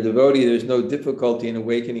 For a devotee, there's no difficulty in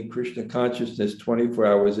awakening Krishna consciousness 24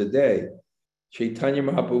 hours a day. Chaitanya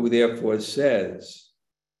Mahaprabhu therefore says,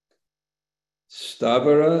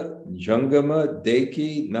 Stavara Jangama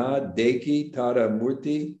Deki Na Deki Tara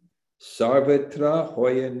Murti Sarvatra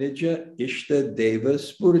Hoya Nija Ishta Deva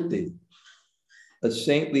Spurti. A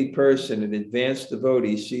saintly person, an advanced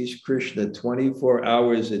devotee, sees Krishna 24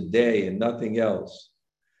 hours a day and nothing else.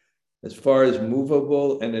 As far as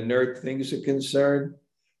movable and inert things are concerned,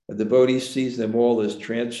 a devotee sees them all as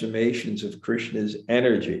transformations of Krishna's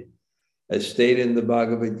energy, as stated in the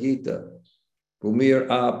Bhagavad Gita. Bhumir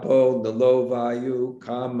apo nalo vayu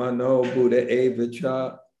kamano buddha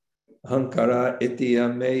evacha hankara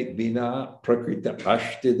ityame bina prakrita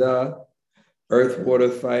ashtida. Earth, water,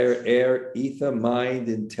 fire, air, ether, mind,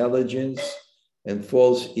 intelligence, and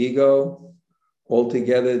false ego.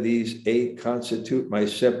 Altogether, these 8 constitute my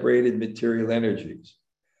separated material energies.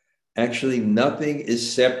 Actually, nothing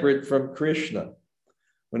is separate from Krishna.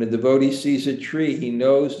 When a devotee sees a tree, he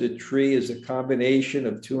knows the tree is a combination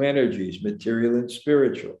of 2 energies, material and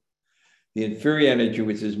spiritual. The inferior energy,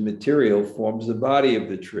 which is material, forms the body of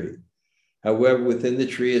the tree. However, within the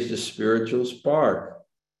tree is the spiritual spark,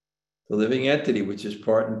 the living entity, which is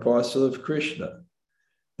part and parcel of Krishna.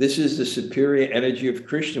 This is the superior energy of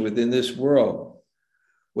Krishna within this world.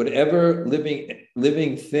 Whatever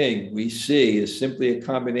living thing we see is simply a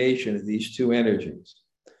combination of these 2 energies.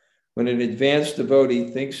 When an advanced devotee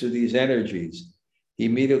thinks of these energies, he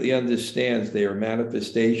immediately understands they are a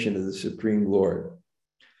manifestation of the Supreme Lord.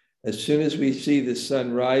 As soon as we see the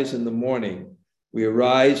sun rise in the morning, we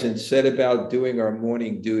arise and set about doing our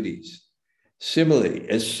morning duties. Similarly,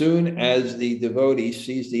 as soon as the devotee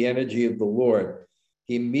sees the energy of the Lord,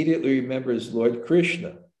 he immediately remembers Lord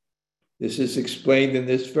Krishna. This is explained in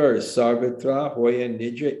this verse, Sarvatra Hoya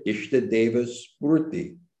Nija Ishta Deva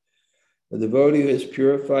Spurti. The devotee who has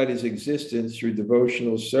purified his existence through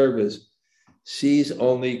devotional service sees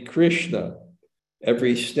only Krishna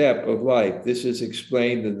every step of life. This is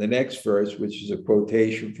explained in the next verse, which is a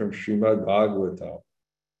quotation from Srimad Bhagavatam.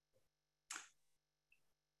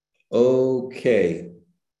 Okay,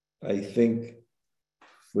 I think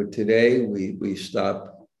for today we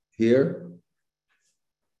stop here.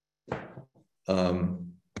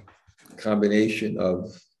 Combination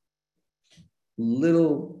of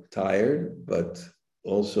little tired, but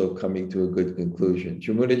also coming to a good conclusion.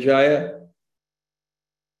 Chamunajaya,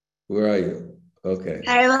 where are you? Okay.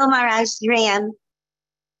 Hello, Maharaj. Here I am.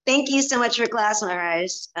 Thank you so much for class,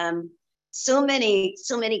 Maharaj. So many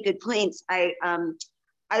good points.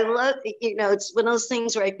 I love, it's one of those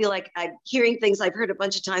things where I feel like I'm hearing things I've heard a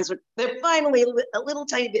bunch of times, but they're finally a little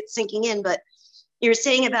tiny bit sinking in. But you're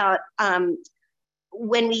saying about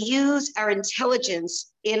when we use our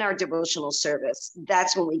intelligence in our devotional service,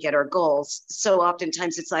 that's when we get our goals. So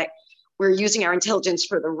oftentimes it's like we're using our intelligence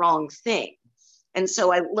for the wrong thing. And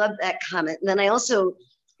so I love that comment. And then I also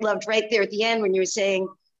loved right there at the end when you were saying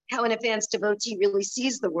how an advanced devotee really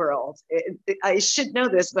sees the world. I should know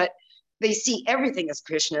this, but they see everything as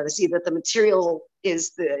Krishna. They see that the material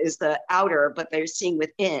is the outer, but they're seeing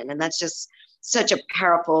within. And that's just such a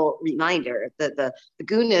powerful reminder that the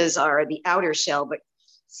gunas are the outer shell, but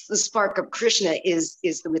the spark of Krishna is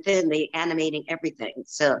the within, the animating everything.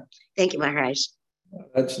 So thank you, Maharaj.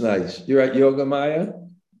 That's nice. You're at Yoga Maya?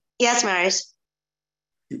 Yes, Maharaj.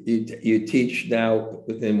 You teach now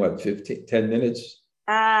within what, 10 minutes?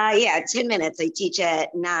 Yeah, 10 minutes. I teach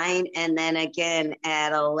at 9 and then again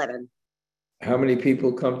at 11. How many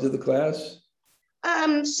people come to the class?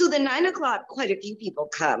 So the 9 o'clock, quite a few people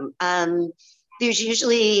come. There's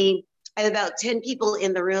usually I have about 10 people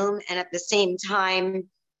in the room, and at the same time,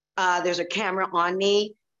 there's a camera on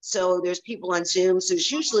me. So there's people on Zoom. So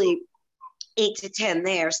it's usually 8 to 10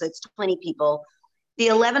 there. So it's 20 people. The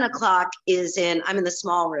 11 o'clock I'm in the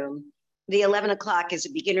small room. The 11 o'clock is a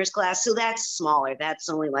beginner's class. So that's smaller. That's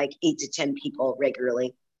only like 8 to 10 people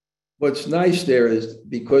regularly. What's nice there is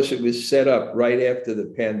because it was set up right after the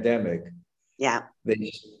pandemic, Yeah.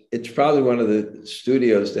 it's probably one of the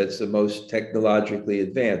studios that's the most technologically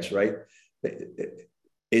advanced, right?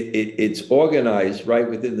 It's organized right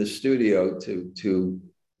within the studio to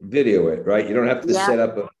video it, right? You don't have to set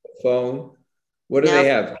up a phone. What do they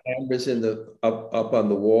have? Cameras in the up on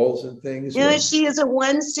the walls and things? You know, she is a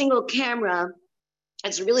one single camera.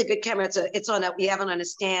 It's a really good camera. We have it on a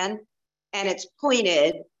stand, and it's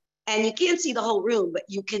pointed, and you can't see the whole room, but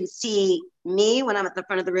you can see me when I'm at the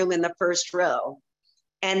front of the room in the first row.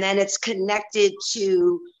 And then it's connected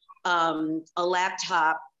to a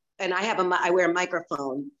laptop, and I wear a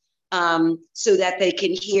microphone so that they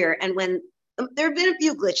can hear. And when there have been a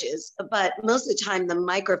few glitches, but most of the time the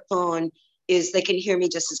microphone they can hear me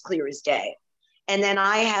just as clear as day. And then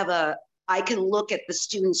I can look at the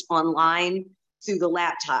students online through the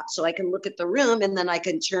laptop. So I can look at the room, and then I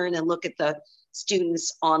can turn and look at the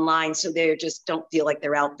students online, so they just don't feel like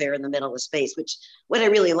they're out there in the middle of space, which what I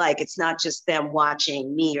really like. It's not just them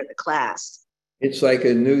watching me or the class. It's like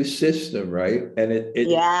a new system, right? And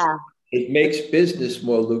it makes business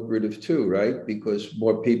more lucrative too, right? Because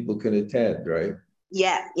more people can attend, right?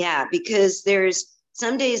 Yeah, because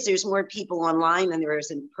some days there's more people online than there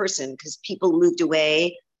is in person, because people moved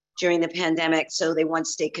away during the pandemic, so they want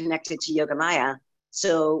to stay connected to Yoga Maya.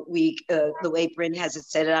 So the way Bryn has it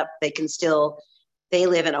set up, they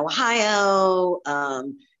live in Ohio.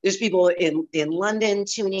 There's people in London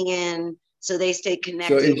tuning in, so they stay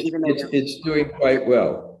connected. So it's doing quite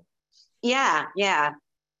well. Yeah.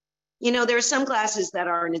 You know, there are some classes that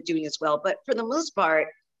aren't doing as well, but for the most part,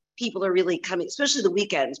 people are really coming, especially the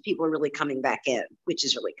weekends, people are really coming back in, which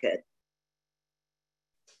is really good.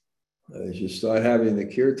 You should start having the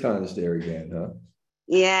kirtans there again, huh?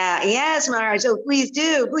 Yeah, yes, Maharaj. So please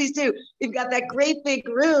do. We've got that great big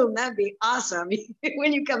room. That'd be awesome.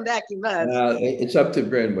 When you come back, you must. It's up to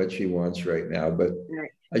Bryn what she wants right now, but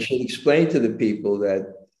I should explain to the people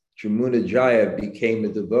that Jamuna Jaya became a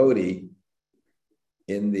devotee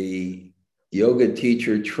in the yoga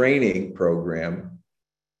teacher training program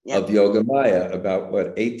of Yoga Maya about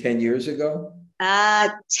 10 years ago?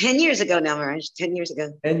 10 years ago now, Maharaj. 10 years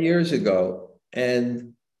ago. 10 years ago.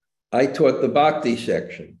 And I taught the Bhakti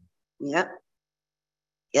section. Yep.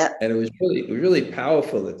 And it was really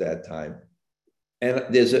powerful at that time. And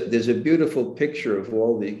there's a beautiful picture of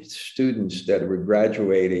all the students that were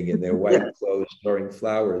graduating in their white clothes, throwing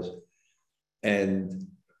flowers. And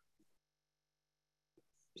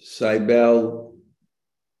Cybele,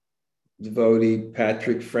 devotee,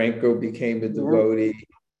 Patrick Franco became a devotee.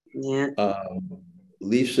 Yeah.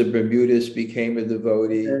 Lisa Bermudez became a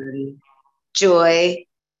devotee.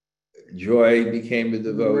 Joy became a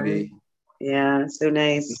devotee. Yeah, so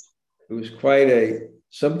nice. It was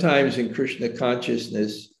sometimes in Krishna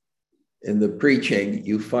consciousness, in the preaching,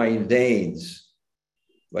 you find veins,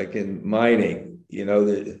 like in mining,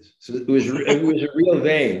 so it was a real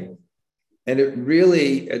vein. And it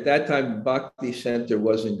really, at that time, the Bhakti Center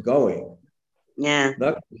wasn't going. Yeah.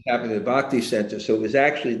 Nothing was happening at the Bhakti Center. So it was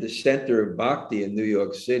actually the center of Bhakti in New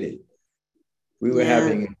York City. We were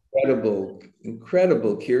having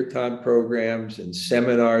incredible kirtan programs and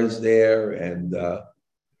seminars there. And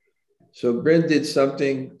so Bryn did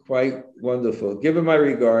something quite wonderful. Give her my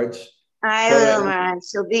regards. I will, Maharaj.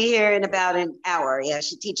 She'll be here in about an hour. Yeah,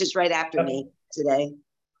 she teaches right after me today.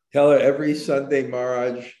 Tell her every Sunday,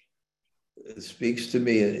 Maharaj speaks to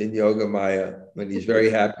me in Yoga Maya when he's very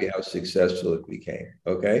happy how successful it became.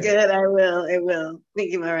 Okay? Good, I will.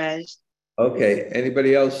 Thank you, Maharaj. Okay.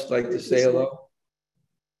 Anybody else like to say hello?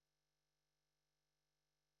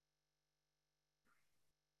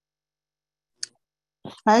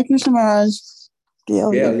 Hi, Krishna Maharaj.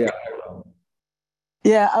 Yeah.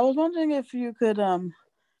 Yeah, I was wondering if you could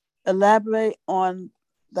elaborate on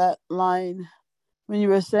that line when you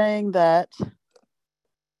were saying that,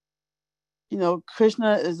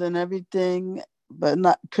 Krishna is in everything, but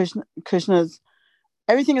not Krishna.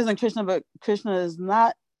 Everything is in Krishna, but Krishna is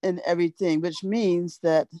not in everything, which means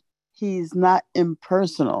that he's not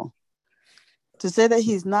impersonal. To say that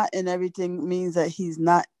he's not in everything means that he's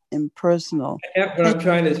not impersonal. What I'm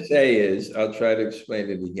trying to say is, I'll try to explain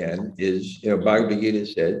it again, is, Bhagavad Gita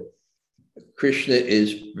said, Krishna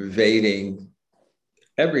is pervading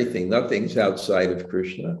everything. Nothing's outside of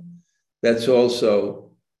Krishna. That's also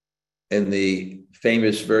in the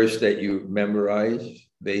famous verse that you memorized,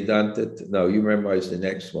 Vedanta, no, you memorized the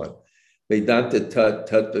next one. Vedanta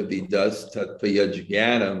tattva vidas tattva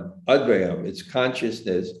yajnanam advayam. It's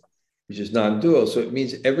consciousness which is non-dual. So it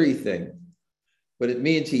means everything, but it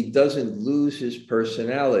means he doesn't lose his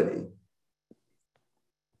personality.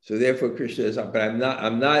 So therefore Krishna is, but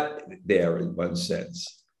I'm not there in one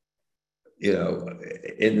sense,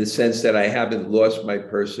 in the sense that I haven't lost my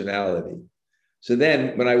personality. So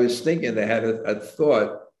then when I was thinking, I had a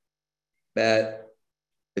thought that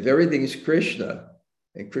if everything is Krishna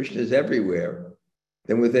and Krishna is everywhere,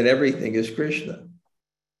 then within everything is Krishna.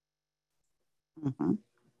 Mm-hmm.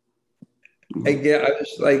 Again, I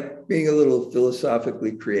was like being a little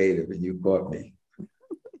philosophically creative, and you caught me.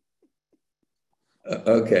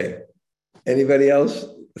 Okay. Anybody else?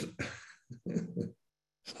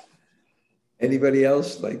 Anybody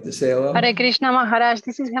else like to say hello? Hare Krishna Maharaj,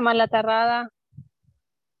 this is Hemala Tarrada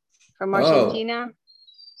from Argentina.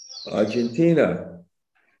 Argentina.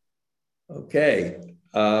 Okay.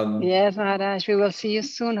 Yes, Maharaj, we will see you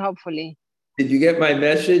soon, hopefully. Did you get my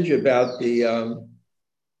message about the...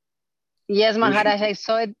 Yes, Maharaj,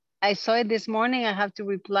 I saw it this morning. I have to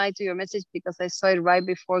reply to your message because I saw it right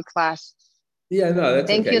before class. Yeah, no, that's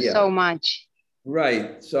Thank okay. you so much.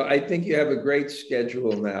 Right. So I think you have a great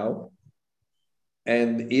schedule now.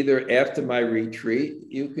 And either after my retreat,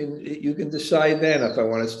 you can decide then if I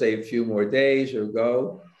want to stay a few more days or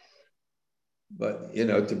go, but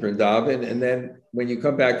to Vrindavan. And then when you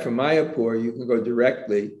come back from Mayapur, you can go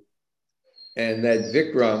directly. And that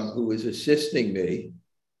Vikram, who was assisting me,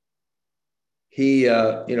 he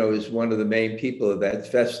is one of the main people of that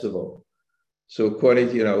festival. So according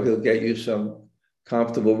to, he'll get you some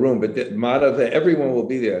comfortable room, but Madhava, everyone will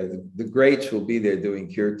be there. The greats will be there doing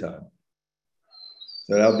kirtan.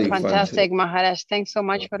 So that'll be fantastic, fun. Maharaj. Thanks so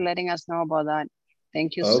much for letting us know about that.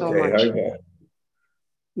 Thank you so much.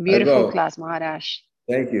 Beautiful class, Maharaj.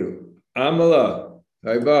 Thank you. Amala,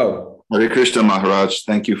 Haribo. Hare Krishna, Maharaj.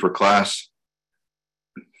 Thank you for class.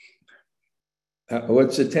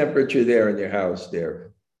 What's the temperature there in your house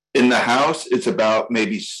there? In the house, it's about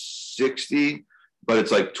maybe 60, but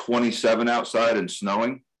it's like 27 outside and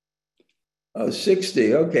snowing. Oh,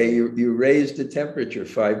 60. Okay, you raised the temperature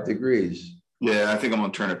 5 degrees. Yeah, I think I'm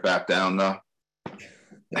going to turn it back down, though.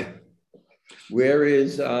 Where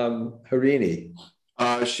is Harini?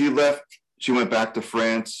 She left. She went back to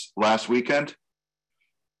France last weekend.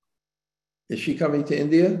 Is she coming to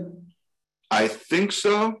India? I think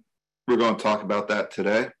so. We're going to talk about that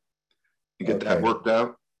today and get that worked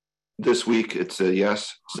out. This week, it's a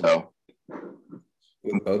yes. So,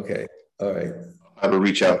 okay. All right. I will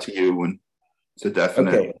reach out to you when it's a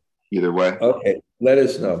definite either way. Okay. Let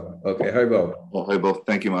us know. Okay. Haribo. Well, Haribo.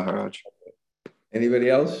 Thank you, Maharaj. Anybody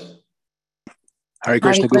else? Hare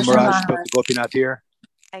Krishna, Guru Maharaj. Dr. Gopinath here.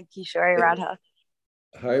 And Kishore Radha.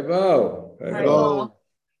 Haribo. Haribo.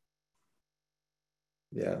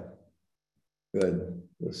 Yeah. Good.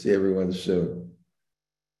 We'll see everyone soon.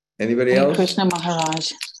 Anybody else? Krishna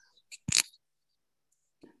Maharaj.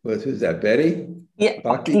 Who's that? Betty? Yeah,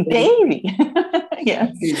 baby.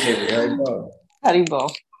 Yes.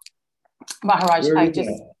 Haribo. Maharaj,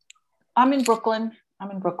 I'm in Brooklyn.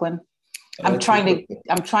 I'm trying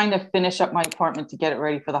to finish up my apartment to get it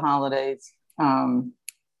ready for the holidays.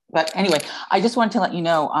 But anyway, I just wanted to let you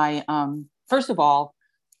know, first of all,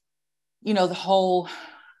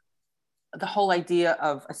 the whole idea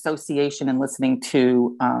of association and listening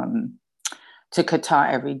to Katha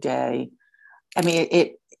every day. I mean,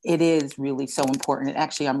 it is really so important.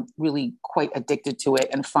 Actually, I'm really quite addicted to it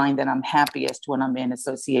and find that I'm happiest when I'm in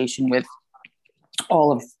association with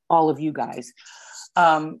all of you guys.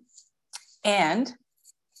 And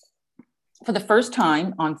for the first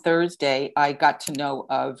time on Thursday, I got to know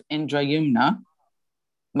of Indrayumna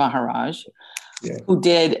Maharaj, who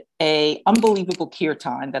did a unbelievable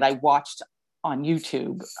kirtan that I watched on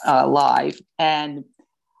YouTube live. And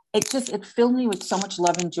it filled me with so much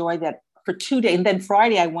love and joy that for 2 days, and then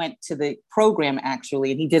Friday I went to the program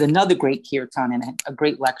actually, and he did another great kirtan and a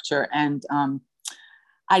great lecture. And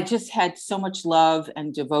I just had so much love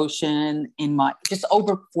and devotion just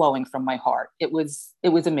overflowing from my heart. It was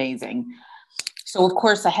amazing. So of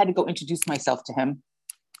course I had to go introduce myself to him.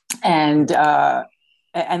 And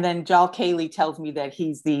then Jal Kaylee tells me that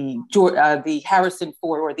he's the Harrison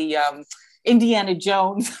Ford or the Indiana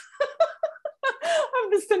Jones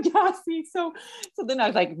of the sannyasi. So then I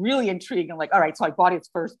was like really intrigued. I'm like, all right, so I bought his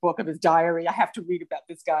first book of his diary. I have to read about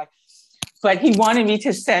this guy. But he wanted me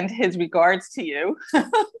to send his regards to you. I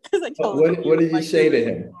told him what did you say to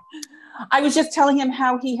him? I was just telling him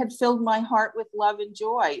how he had filled my heart with love and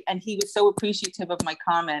joy. And he was so appreciative of my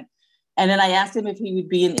comment. And then I asked him if he would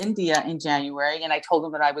be in India in January. And I told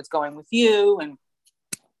him that I was going with you. And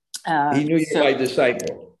he knew you were my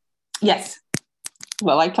disciple. Yes.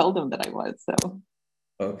 Well, I told him that I was. So.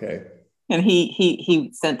 Okay. And he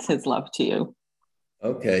sent his love to you.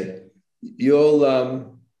 Okay.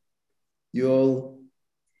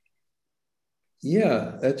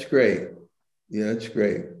 Yeah, that's great. Yeah, that's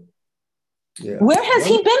great. Yeah. Where has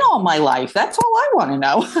he been all my life? That's all I want to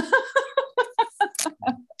know.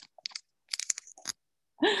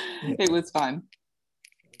 It was fun.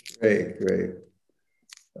 Great.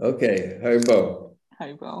 Okay, Haribo.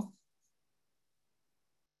 Haribo.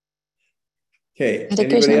 Okay, Hare anybody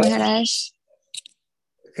Krishna else? Maharaj.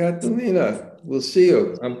 Catalina, we'll see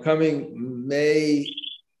you. I'm coming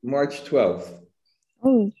March 12th.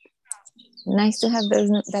 Oh, nice to have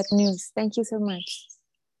that news. Thank you so much.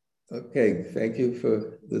 Okay, thank you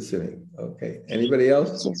for listening. Okay, anybody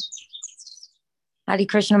else? Hare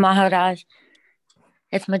Krishna Maharaj.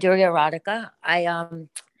 It's Madhurya Radhika.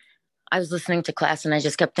 I was listening to class and I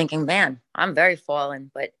just kept thinking, man, I'm very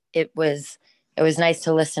fallen, but it was nice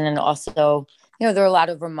to listen. And also, there were a lot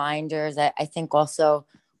of reminders. I think also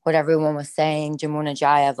what everyone was saying, Jamuna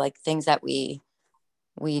Jaya, of like things that we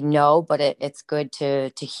know, but it's good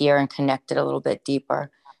to hear and connect it a little bit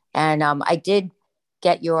deeper. And I did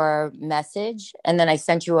get your message, and then I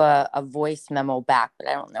sent you a voice memo back, but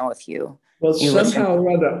I don't know if you somehow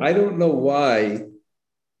or other, I don't know why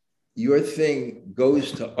your thing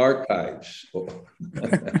goes to archives.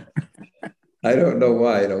 I don't know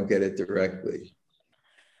why I don't get it directly.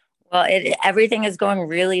 Well, everything is going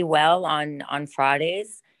really well on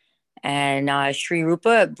Fridays. And Sri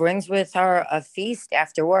Rupa brings with her a feast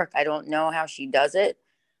after work. I don't know how she does it,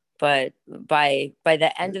 but by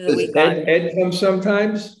the end of the week, Ed comes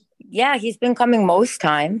sometimes. Yeah, he's been coming most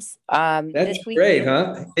times. That's this week, great,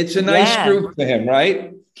 huh? It's a nice group for him,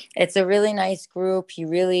 right? It's a really nice group. He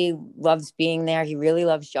really loves being there. He really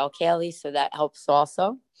loves Jal Kali, so that helps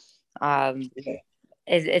also.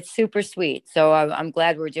 It's super sweet. So I'm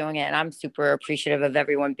glad we're doing it, and I'm super appreciative of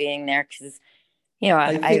everyone being there because,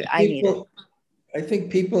 I need it. I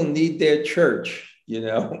think people need their church,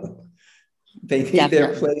 They need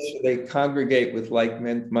their place where they congregate with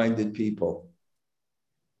like-minded people.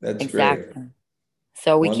 That's great.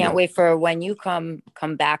 So we can't wait for when you come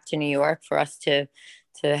back to New York for us to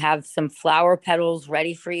have some flower petals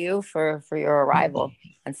ready for you for your arrival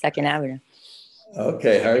on 2nd Avenue.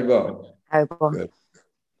 Okay, Haribo. Good.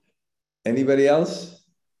 Anybody else?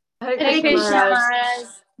 Hare Krishna.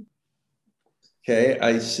 Okay,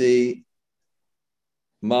 I see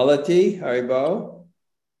Malati, Haribo.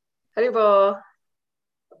 Haribo.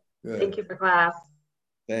 Good. Thank you for class.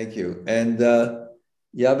 Thank you. And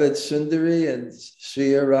Yavet Sundari and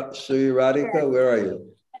Suya Radhika, where are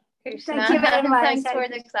you? Thank you very much. Thanks for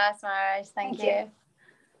the class, Maharaj. Thank you.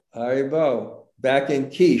 Haribo, back in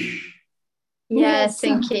Kish. Yes,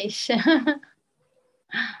 in Kish.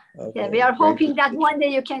 Okay, yeah, we are hoping that one day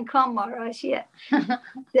you can come, Maharaj. Yeah. The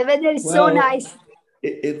weather is so nice.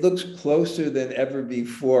 It looks closer than ever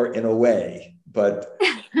before in a way, but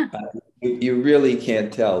you really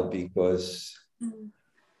can't tell because,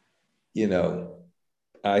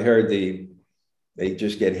 I heard they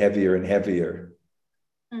just get heavier and heavier.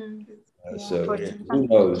 So who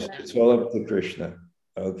knows? It's all up to Krishna.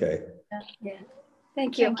 Okay. Yeah.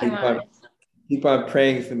 Thank you. Keep on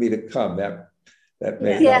praying for me to come. That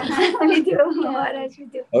may help. We do. Maharaj, we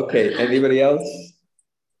do. Okay. Anybody else?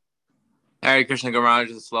 Hare Krishna Gamaraj,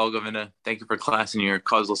 this is Lal Govinda. Thank you for class and your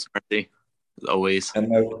causeless mercy, as always. And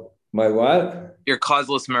my what? Your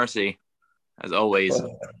causeless mercy, as always.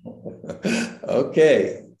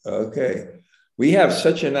 Okay. We have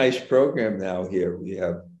such a nice program now here.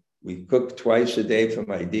 We cook twice a day for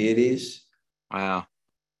my deities. Wow.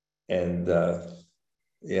 And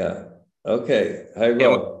yeah. Okay.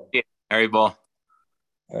 Haribo. Haribo.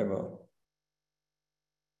 Haribo.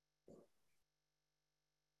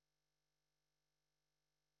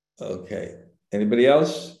 Okay. Anybody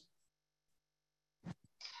else?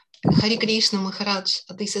 Hare Krishna Maharaj,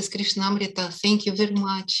 this is Krishnamrita. Thank you very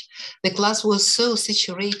much. The class was so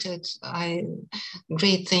saturated.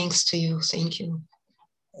 Great thanks to you. Thank you.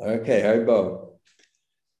 Okay, Haribo.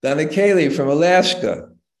 Donna Kaylee from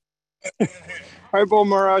Alaska. Haribo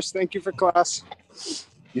Maharaj, thank you for class.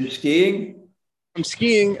 You skiing? I'm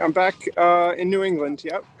skiing. I'm back in New England.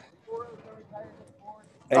 Yep.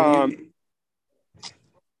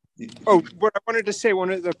 What I wanted to say,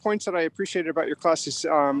 one of the points that I appreciated about your class is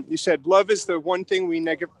you said love is the one thing we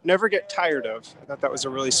never get tired of. I thought that was a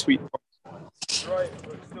really sweet point.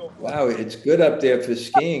 Wow, it's good up there for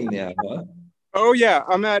skiing now, huh? Oh yeah,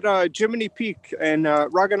 I'm at Jiminy Peak, and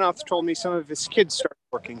Raghunath told me some of his kids started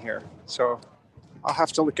working here, so I'll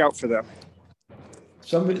have to look out for them.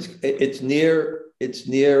 It's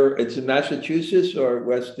in Massachusetts or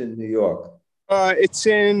Western New York? It's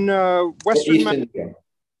in Western. Eastern,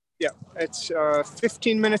 yeah, it's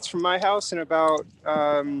 15 minutes from my house and about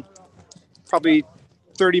probably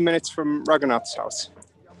 30 minutes from Raghunath's house.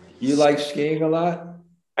 You like skiing a lot?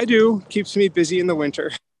 I do. Keeps me busy in the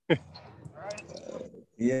winter.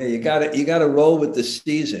 Yeah, you gotta roll with the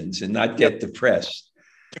seasons and not get depressed.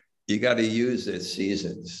 You gotta use the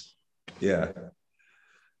seasons. Yeah.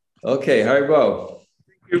 Okay, Haribo.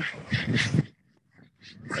 Thank you.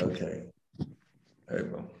 Okay.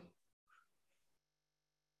 Haribo.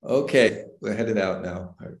 Okay, we're headed out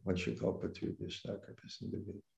now. Once you go, put through this.